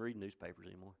don't even read newspapers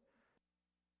anymore.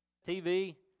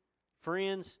 TV,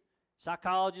 friends,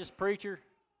 psychologist, preacher,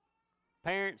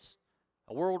 parents,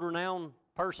 a world-renowned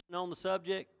person on the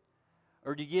subject,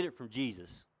 or do you get it from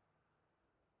Jesus?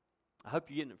 I hope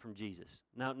you're getting it from Jesus.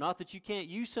 Now, not that you can't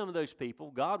use some of those people.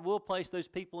 God will place those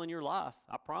people in your life.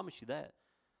 I promise you that.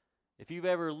 If you've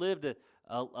ever lived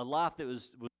a life that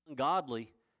was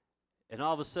ungodly, and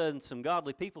all of a sudden some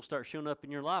godly people start showing up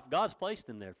in your life, God's placed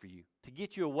them there for you to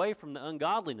get you away from the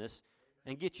ungodliness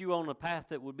and get you on a path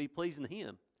that would be pleasing to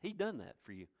Him. He's done that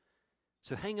for you.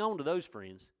 So hang on to those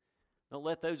friends. Don't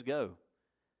let those go.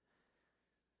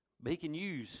 But He can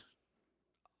use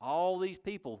all these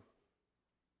people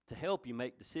to help you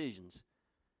make decisions.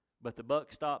 But the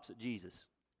buck stops at Jesus.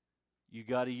 You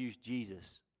got to use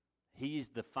Jesus. He's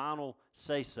the final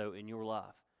say-so in your life.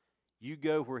 You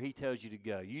go where He tells you to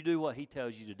go. You do what He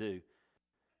tells you to do.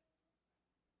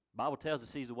 The Bible tells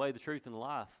us He's the way, the truth, and the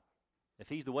life. If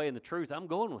He's the way and the truth, I'm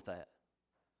going with that.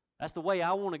 That's the way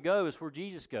I want to go, is where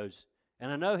Jesus goes.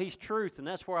 And I know He's truth, and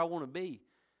that's where I want to be.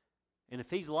 And if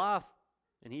He's life,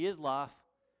 and He is life,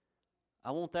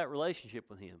 I want that relationship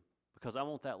with Him because I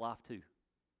want that life too.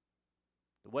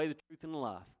 The way, the truth, and the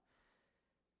life.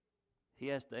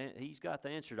 He's got the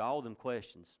answer to all of them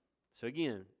questions. So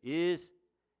again, is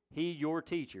He your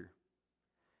teacher?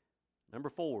 Number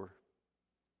 4,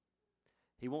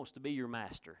 He wants to be your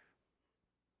master.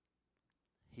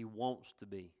 He wants to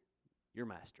be your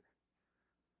master.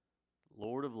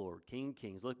 Lord of Lords, King of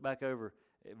Kings. Look back over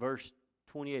at verse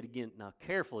 28 again. Now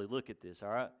carefully look at this,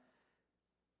 all right?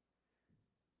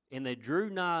 And they drew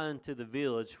nigh unto the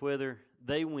village whither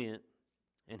they went,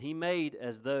 and He made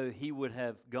as though He would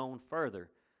have gone further.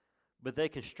 But they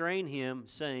constrained Him,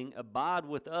 saying, Abide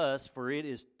with us, for it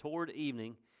is toward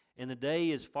evening, and the day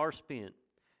is far spent.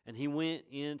 And He went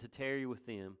in to tarry with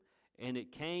them. And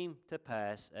it came to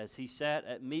pass, as He sat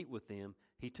at meat with them,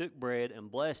 He took bread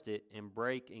and blessed it, and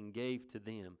brake and gave to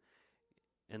them.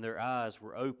 And their eyes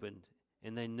were opened,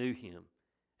 and they knew Him.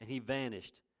 And He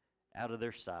vanished out of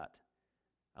their sight.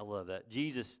 I love that.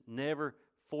 Jesus never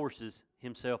forces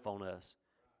Himself on us.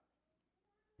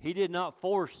 He did not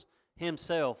force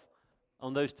Himself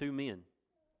on those two men.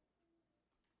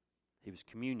 He was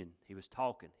communing. He was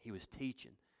talking. He was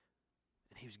teaching.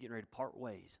 And He was getting ready to part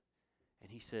ways. And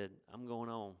He said, I'm going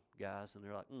on, guys. And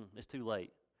they're like, it's too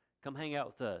late. Come hang out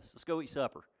with us. Let's go eat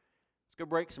supper. Let's go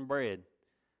break some bread.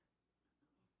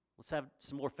 Let's have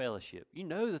some more fellowship. You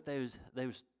know that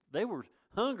they were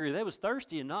hungry. They was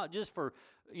thirsty, and not just for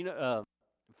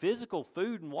physical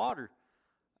food and water.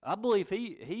 I believe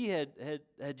he had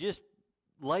just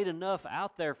laid enough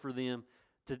out there for them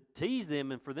to tease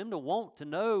them and for them to want to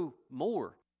know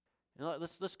more. And like,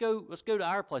 let's go to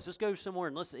our place. Let's go somewhere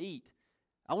and let's eat.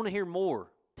 I want to hear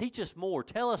more. Teach us more.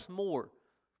 Tell us more.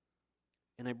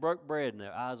 And they broke bread and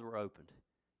their eyes were opened.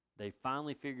 They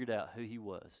finally figured out who he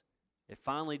was. It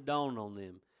finally dawned on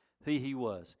them who he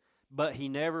was. But he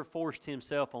never forced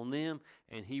himself on them,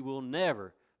 and he will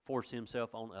never force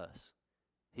himself on us.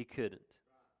 He couldn't.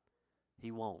 He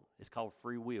won't. It's called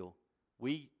free will.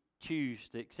 We choose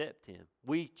to accept him.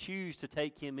 We choose to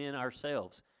take him in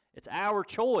ourselves. It's our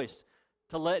choice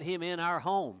to let him in our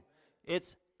home.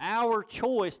 It's our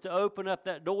choice to open up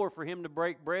that door for him to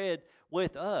break bread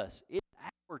with us. It's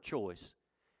our choice.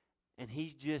 And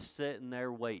he's just sitting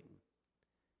there waiting.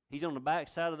 He's on the back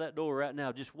side of that door right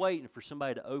now, just waiting for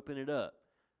somebody to open it up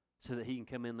so that he can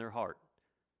come in their heart.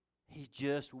 He's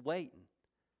just waiting.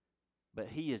 But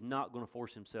he is not going to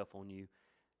force himself on you.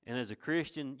 And as a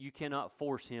Christian, you cannot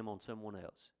force him on someone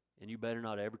else. And you better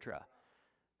not ever try.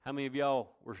 How many of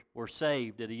y'all were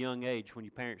saved at a young age when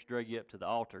your parents drug you up to the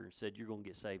altar and said, you're going to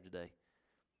get saved today?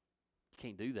 You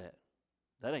can't do that.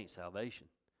 That ain't salvation.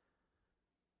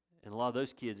 And a lot of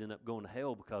those kids end up going to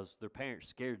hell because their parents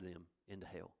scared them into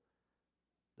hell.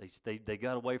 They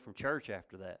got away from church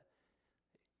after that.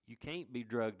 You can't be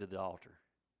drugged to the altar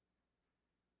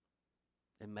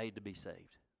and made to be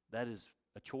saved. That is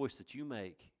a choice that you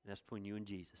make, and that's between you and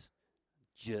Jesus.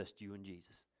 Just you and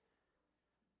Jesus.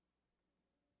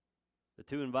 The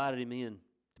two invited him in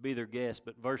to be their guest,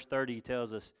 but verse 30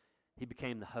 tells us he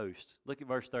became the host. Look at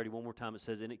verse 30 one more time. It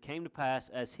says, and it came to pass,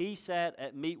 as he sat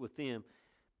at meat with them,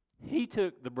 he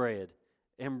took the bread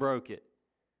and broke it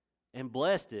and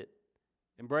blessed it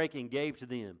and brake and gave to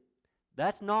them.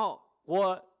 That's not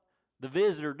what the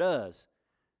visitor does.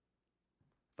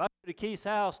 If I go to Keith's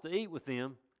house to eat with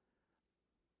them,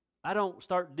 I don't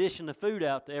start dishing the food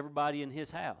out to everybody in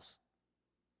his house.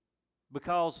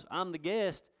 Because I'm the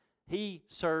guest, he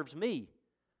serves me.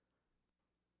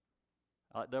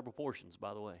 I like double portions,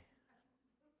 by the way.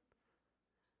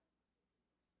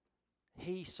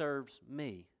 He serves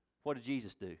me. What did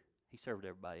Jesus do? He served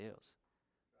everybody else.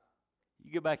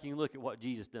 You go back and you look at what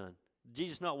Jesus done. Did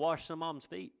Jesus not wash some of them's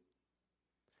feet?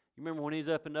 You remember when he was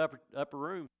up in the upper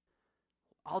room?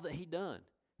 All that he done.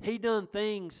 He done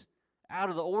things out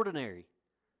of the ordinary.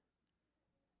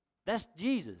 That's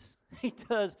Jesus. He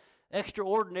does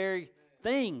extraordinary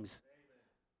things.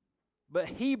 But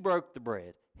he broke the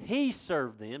bread. He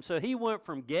served them. So he went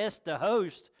from guest to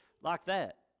host like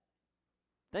that.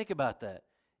 Think about that.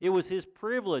 It was his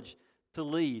privilege to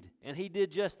lead. And he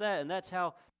did just that. And that's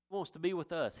how he wants to be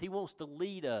with us. He wants to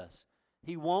lead us.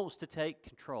 He wants to take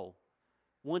control.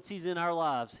 Once he's in our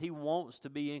lives, he wants to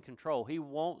be in control. He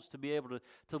wants to be able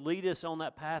to lead us on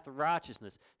that path of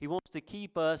righteousness. He wants to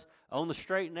keep us on the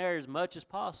straight and narrow as much as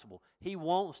possible. He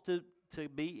wants to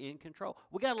be in control.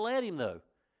 We got to let him, though.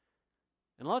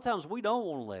 And a lot of times we don't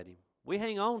want to let him. We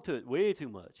hang on to it way too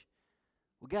much.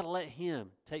 We got to let him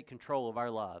take control of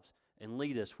our lives and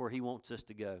lead us where he wants us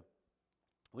to go.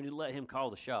 We need to let him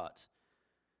call the shots.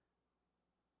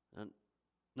 And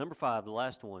number 5, the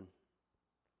last one.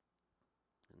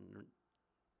 And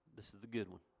this is the good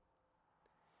one.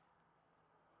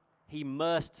 He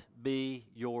must be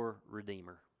your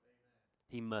Redeemer.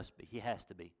 He must be. He has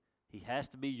to be. He has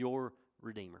to be your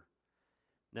Redeemer.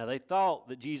 Now, they thought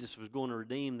that Jesus was going to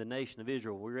redeem the nation of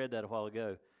Israel. We read that a while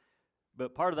ago.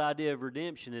 But part of the idea of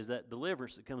redemption is that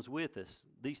deliverance that comes with us.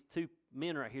 These two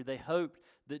men right here, they hoped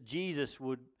that Jesus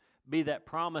would be that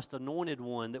promised anointed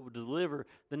one that would deliver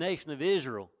the nation of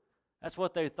Israel. That's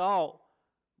what they thought.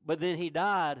 But then he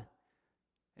died,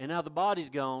 and now the body's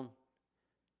gone,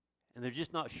 and they're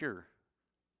just not sure.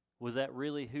 Was that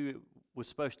really who it was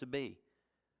supposed to be?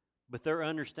 But their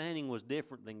understanding was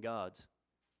different than God's.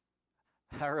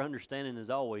 Our understanding is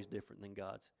always different than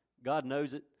God's. God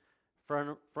knows it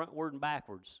frontward and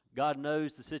backwards. God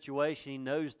knows the situation. He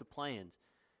knows the plans.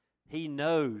 He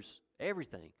knows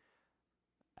everything.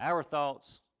 Our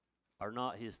thoughts are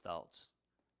not his thoughts.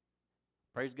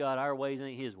 Praise God, our ways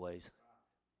ain't his ways.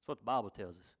 That's what the Bible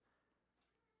tells us.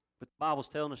 But the Bible's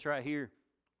telling us right here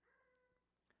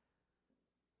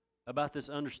about this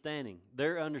understanding.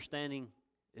 Their understanding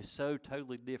is so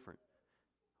totally different.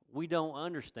 We don't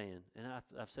understand, and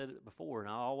I've said it before, and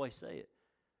I always say it.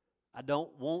 I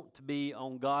don't want to be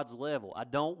on God's level. I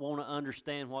don't want to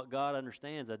understand what God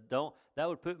understands. That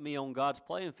would put me on God's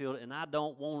playing field, and I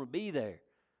don't want to be there.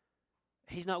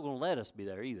 He's not going to let us be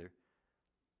there either.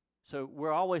 So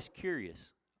we're always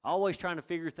curious, always trying to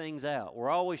figure things out. We're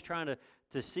always trying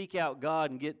to seek out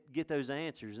God and get those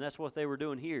answers, and that's what they were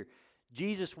doing here.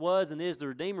 Jesus was and is the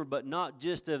Redeemer, but not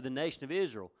just of the nation of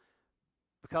Israel,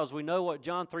 Because we know what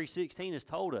John 3:16 has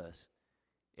told us.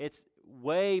 It's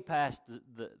way past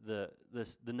the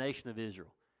nation of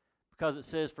Israel. Because it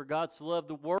says, for God so loved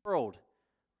the world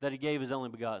that he gave his only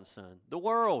begotten Son. The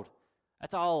world.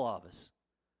 That's all of us.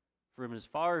 From as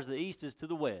far as the east is to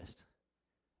the west.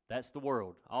 That's the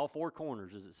world. All four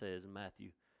corners, as it says in Matthew.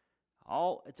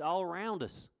 It's all around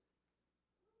us.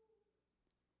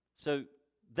 So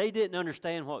they didn't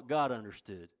understand what God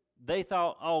understood. They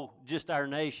thought, oh, just our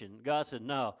nation. God said,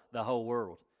 no, the whole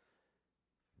world.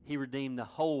 He redeemed the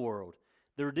whole world.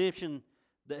 The redemption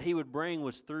that he would bring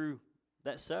was through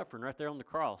that suffering right there on the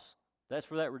cross. That's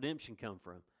where that redemption come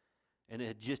from. And it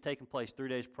had just taken place 3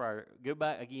 days prior. Go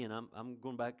back again. I'm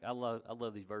going back. I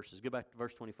love these verses. Go back to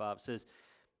verse 25. It says,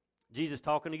 Jesus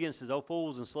talking again says, O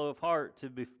fools and slow of heart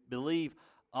to believe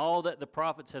all that the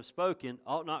prophets have spoken.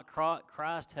 Ought not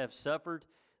Christ have suffered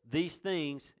these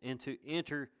things and to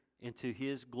enter into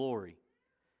his glory?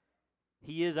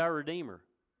 He is our Redeemer,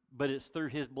 but it's through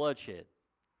his bloodshed.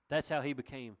 That's how he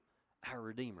became our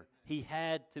Redeemer. He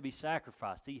had to be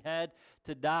sacrificed. He had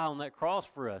to die on that cross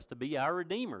for us to be our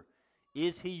Redeemer.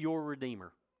 Is he your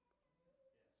Redeemer?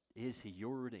 Is he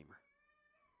your Redeemer?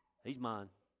 He's mine.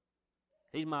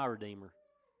 He's my Redeemer.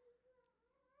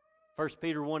 1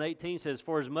 Peter 1:18 says,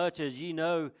 for as much as ye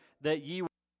know that ye were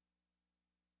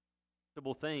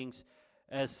things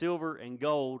as silver and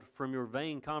gold from your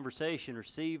vain conversation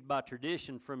received by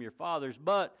tradition from your fathers,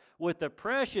 but with the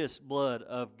precious blood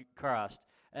of Christ,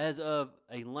 as of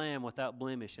a lamb without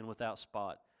blemish and without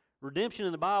spot. Redemption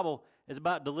in the Bible is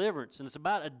about deliverance, and it's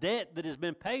about a debt that has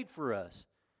been paid for us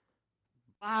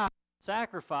by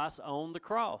sacrifice on the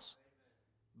cross.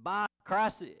 By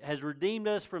Christ has redeemed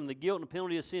us from the guilt and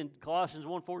penalty of sin. Colossians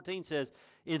 1:14 says,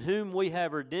 in whom we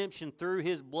have redemption through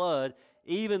his blood,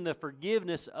 even the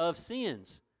forgiveness of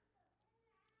sins.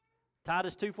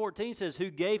 Titus 2:14 says,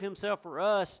 who gave himself for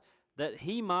us that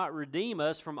he might redeem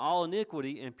us from all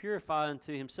iniquity and purify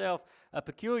unto himself a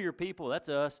peculiar people, that's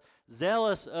us,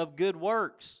 zealous of good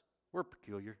works. We're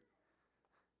peculiar.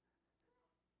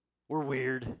 We're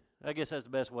weird. I guess that's the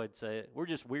best way to say it. We're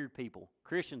just weird people.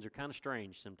 Christians are kind of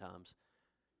strange sometimes.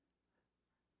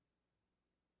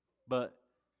 But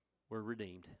we're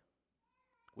redeemed.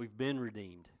 We've been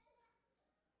redeemed.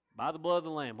 By the blood of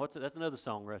the Lamb. That's another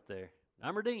song right there.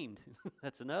 I'm redeemed.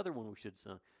 That's another one we should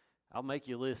sing. I'll make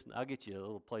you listen. I'll get you a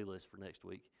little playlist for next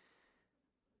week.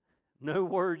 No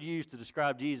word used to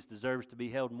describe Jesus deserves to be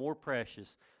held more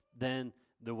precious than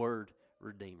the word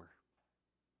Redeemer.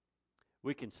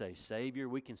 We can say Savior,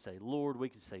 we can say Lord, we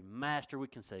can say Master, we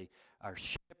can say our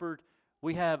Shepherd.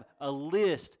 We have a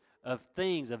list of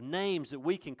things, of names that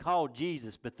we can call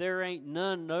Jesus, but there ain't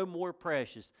none no more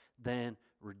precious than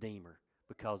Redeemer,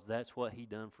 because that's what he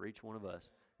done for each one of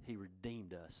us. He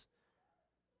redeemed us.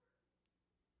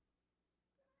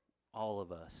 All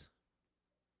of us.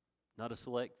 Not a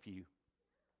select few.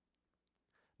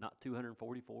 Not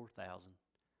 244,000.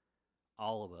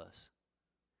 All of us.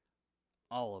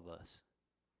 All of us.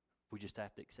 We just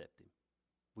have to accept him.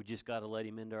 We just got to let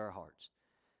him into our hearts.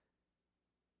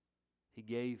 He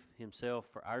gave himself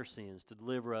for our sins to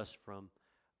deliver us from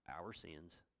our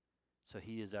sins. So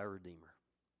he is our Redeemer.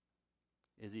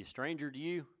 Is he a stranger to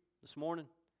you this morning?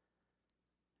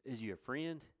 Is he a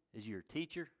friend? Is he your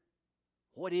teacher?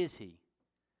 What is he?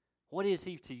 What is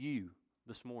he to you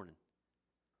this morning?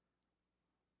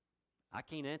 I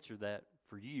can't answer that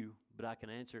for you, but I can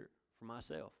answer it for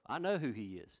myself. I know who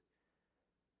he is.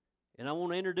 And I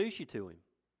want to introduce you to him.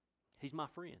 He's my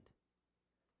friend.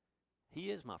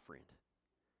 He is my friend.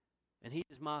 And he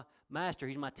is my master.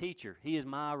 He's my teacher. He is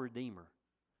my Redeemer.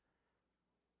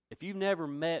 If you've never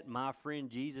met my friend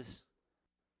Jesus,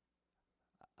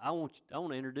 I want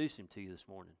to introduce him to you this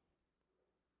morning.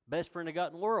 Best friend I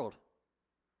got in the world.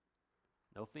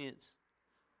 No offense.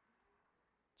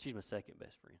 She's my second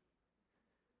best friend.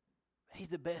 He's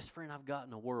the best friend I've got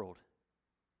in the world.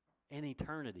 In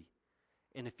eternity.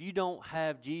 And if you don't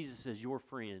have Jesus as your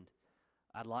friend,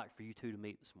 I'd like for you two to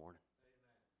meet this morning.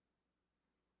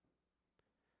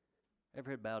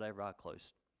 Every head bowed, every eye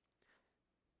closed.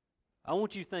 I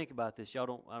want you to think about this. I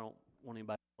don't want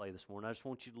anybody to play this morning. I just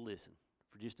want you to listen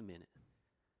for just a minute.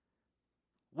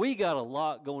 We got a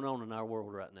lot going on in our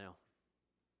world right now.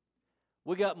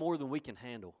 We got more than we can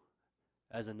handle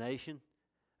as a nation,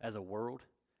 as a world.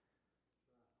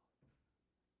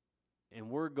 And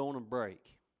we're going to break.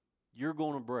 You're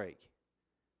going to break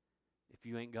if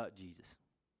you ain't got Jesus.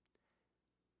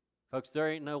 Folks, there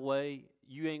ain't no way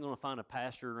you ain't going to find a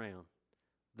pastor around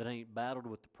that ain't battled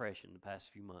with depression the past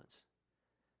few months.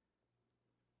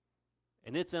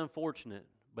 And it's unfortunate,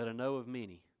 but I know of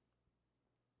many.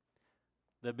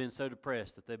 They've been so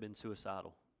depressed that they've been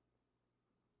suicidal.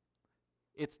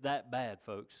 It's that bad,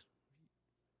 folks.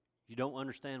 You don't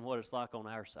understand what it's like on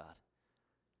our side.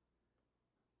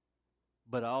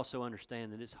 But I also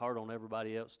understand that it's hard on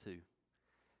everybody else too.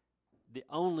 The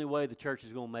only way the church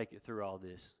is going to make it through all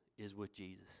this is with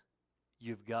Jesus.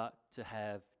 You've got to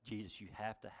have Jesus. You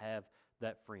have to have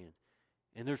that friend.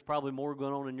 And there's probably more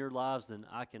going on in your lives than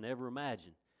I can ever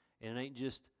imagine. And it ain't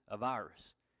just a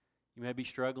virus. You may be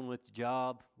struggling with the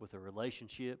job, with a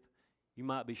relationship. You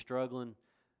might be struggling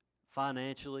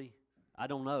financially. I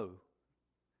don't know.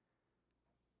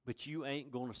 But you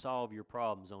ain't going to solve your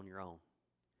problems on your own.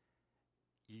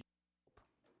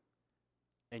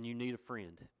 And you need a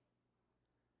friend. The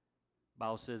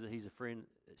Bible says that he's a friend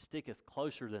that sticketh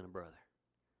closer than a brother.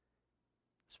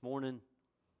 This morning,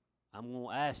 I'm going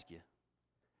to ask you,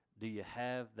 do you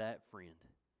have that friend?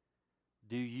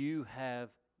 Do you have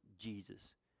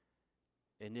Jesus?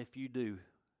 And if you do,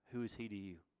 who is he to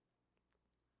you?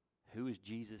 Who is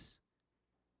Jesus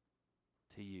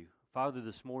to you? Father,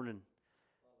 this morning,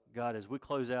 God, as we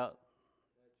close out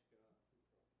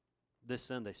this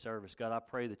Sunday service, God, I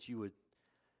pray that you would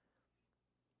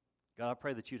God, I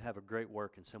pray that you'd have a great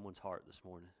work in someone's heart this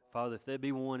morning. Father, if there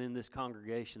be one in this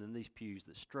congregation, in these pews,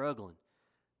 that's struggling,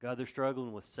 God, they're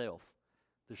struggling with self.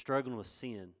 They're struggling with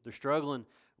sin. They're struggling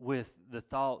with the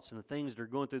thoughts and the things that are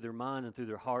going through their mind and through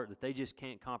their heart that they just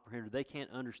can't comprehend or they can't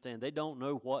understand. They don't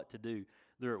know what to do.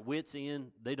 They're at wit's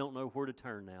end. They don't know where to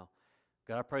turn now.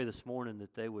 God, I pray this morning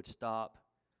that they would stop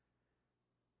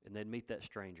and they'd meet that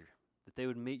stranger, that they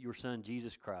would meet your Son,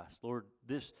 Jesus Christ. Lord,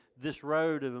 this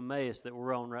road of Emmaus that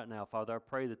we're on right now, Father, I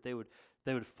pray that they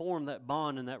would form that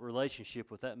bond and that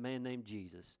relationship with that man named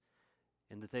Jesus,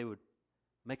 and that they would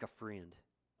make a friend,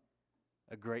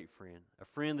 a great friend, a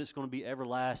friend that's going to be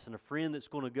everlasting, a friend that's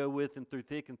going to go with them through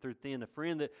thick and through thin, a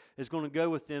friend that is going to go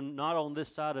with them not on this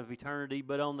side of eternity,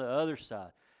 but on the other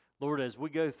side. Lord, as we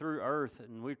go through earth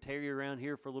and we tarry around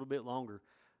here for a little bit longer,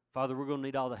 Father, we're going to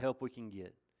need all the help we can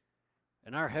get.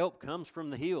 And our help comes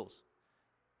from the hills.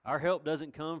 Our help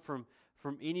doesn't come from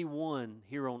anyone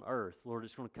here on earth. Lord,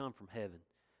 it's going to come from heaven.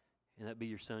 And that be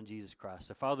your Son, Jesus Christ.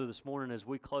 So, Father, this morning as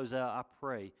we close out, I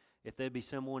pray if there be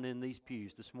someone in these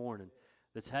pews this morning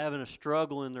that's having a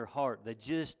struggle in their heart, they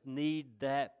just need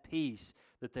that peace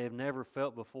that they have never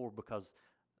felt before because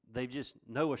they just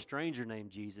know a stranger named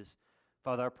Jesus.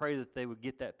 Father, I pray that they would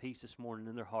get that peace this morning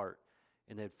in their heart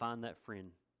and they'd find that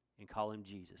friend and call him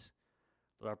Jesus.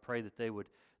 Lord, I pray that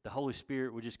the Holy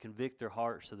Spirit would just convict their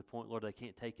hearts to the point, Lord, they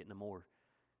can't take it no more.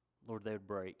 Lord, they would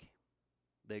break.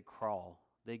 They'd crawl.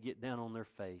 They'd get down on their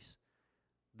face.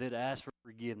 They'd ask for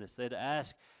forgiveness. They'd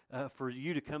ask for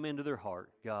you to come into their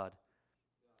heart, God,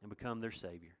 and become their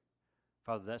Savior.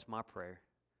 Father, that's my prayer.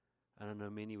 And I know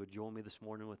many would join me this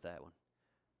morning with that one.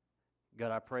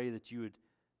 God, I pray that you would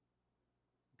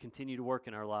continue to work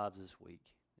in our lives this week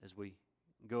as we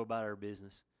go about our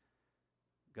business.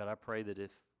 God, I pray that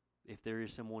if there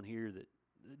is someone here that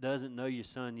doesn't know your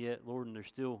Son yet, Lord, and they're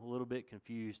still a little bit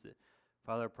confused, that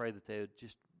Father, I pray that they would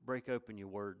just break open your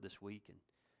word this week and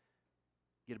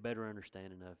get a better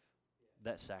understanding of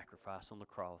that sacrifice on the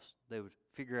cross. They would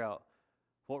figure out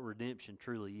what redemption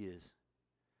truly is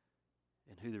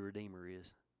and who the Redeemer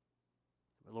is.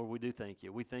 But Lord, we do thank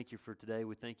you. We thank you for today.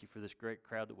 We thank you for this great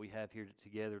crowd that we have here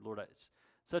together. Lord, it's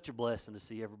such a blessing to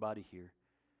see everybody here.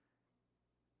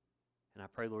 And I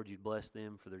pray, Lord, you'd bless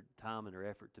them for their time and their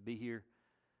effort to be here.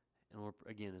 And Lord,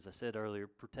 again, as I said earlier,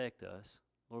 protect us.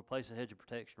 Lord, place a hedge of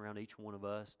protection around each one of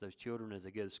us, those children as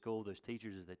they go to school, those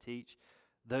teachers as they teach,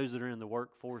 those that are in the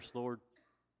workforce, Lord.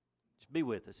 Just be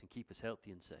with us and keep us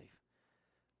healthy and safe.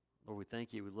 Lord, we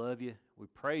thank you. We love you. We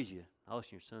praise you. All in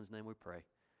your Son's name we pray.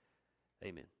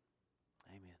 Amen.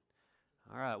 Amen.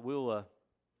 All right,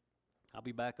 I'll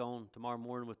be back on tomorrow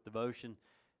morning with devotion.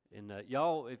 And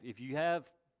y'all, if you have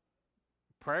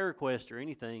prayer requests or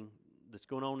anything that's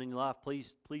going on in your life,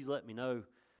 please let me know.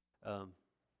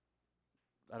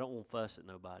 I don't want to fuss at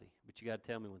nobody, but you got to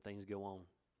tell me when things go on.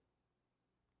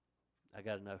 I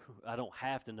got to know. I don't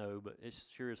have to know, but it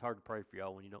sure is hard to pray for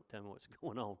y'all when you don't tell me what's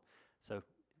going on. So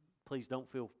please don't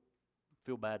feel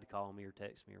bad to call me or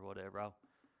text me or whatever. I'll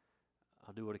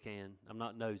do what I can. I'm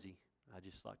not nosy. I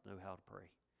just like to know how to pray.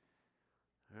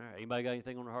 All right. Anybody got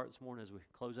anything on their heart this morning as we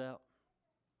close out?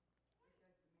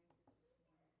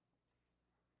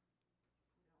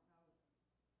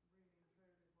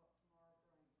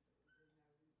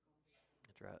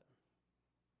 That's right.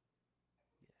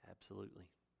 Yeah, absolutely.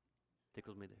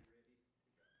 Tickles me there.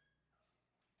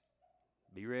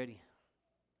 Be ready.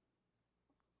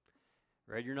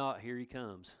 Ready or not, here he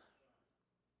comes.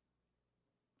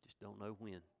 Just don't know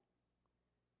when.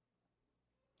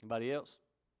 Anybody else?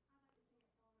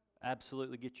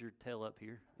 Absolutely, get your tail up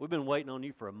here. We've been waiting on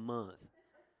you for a month.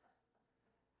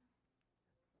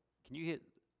 Can you hit?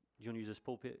 You want to use this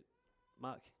pulpit,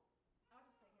 Mike?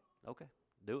 Okay,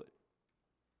 do it.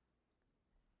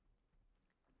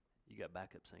 You got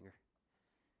backup singer.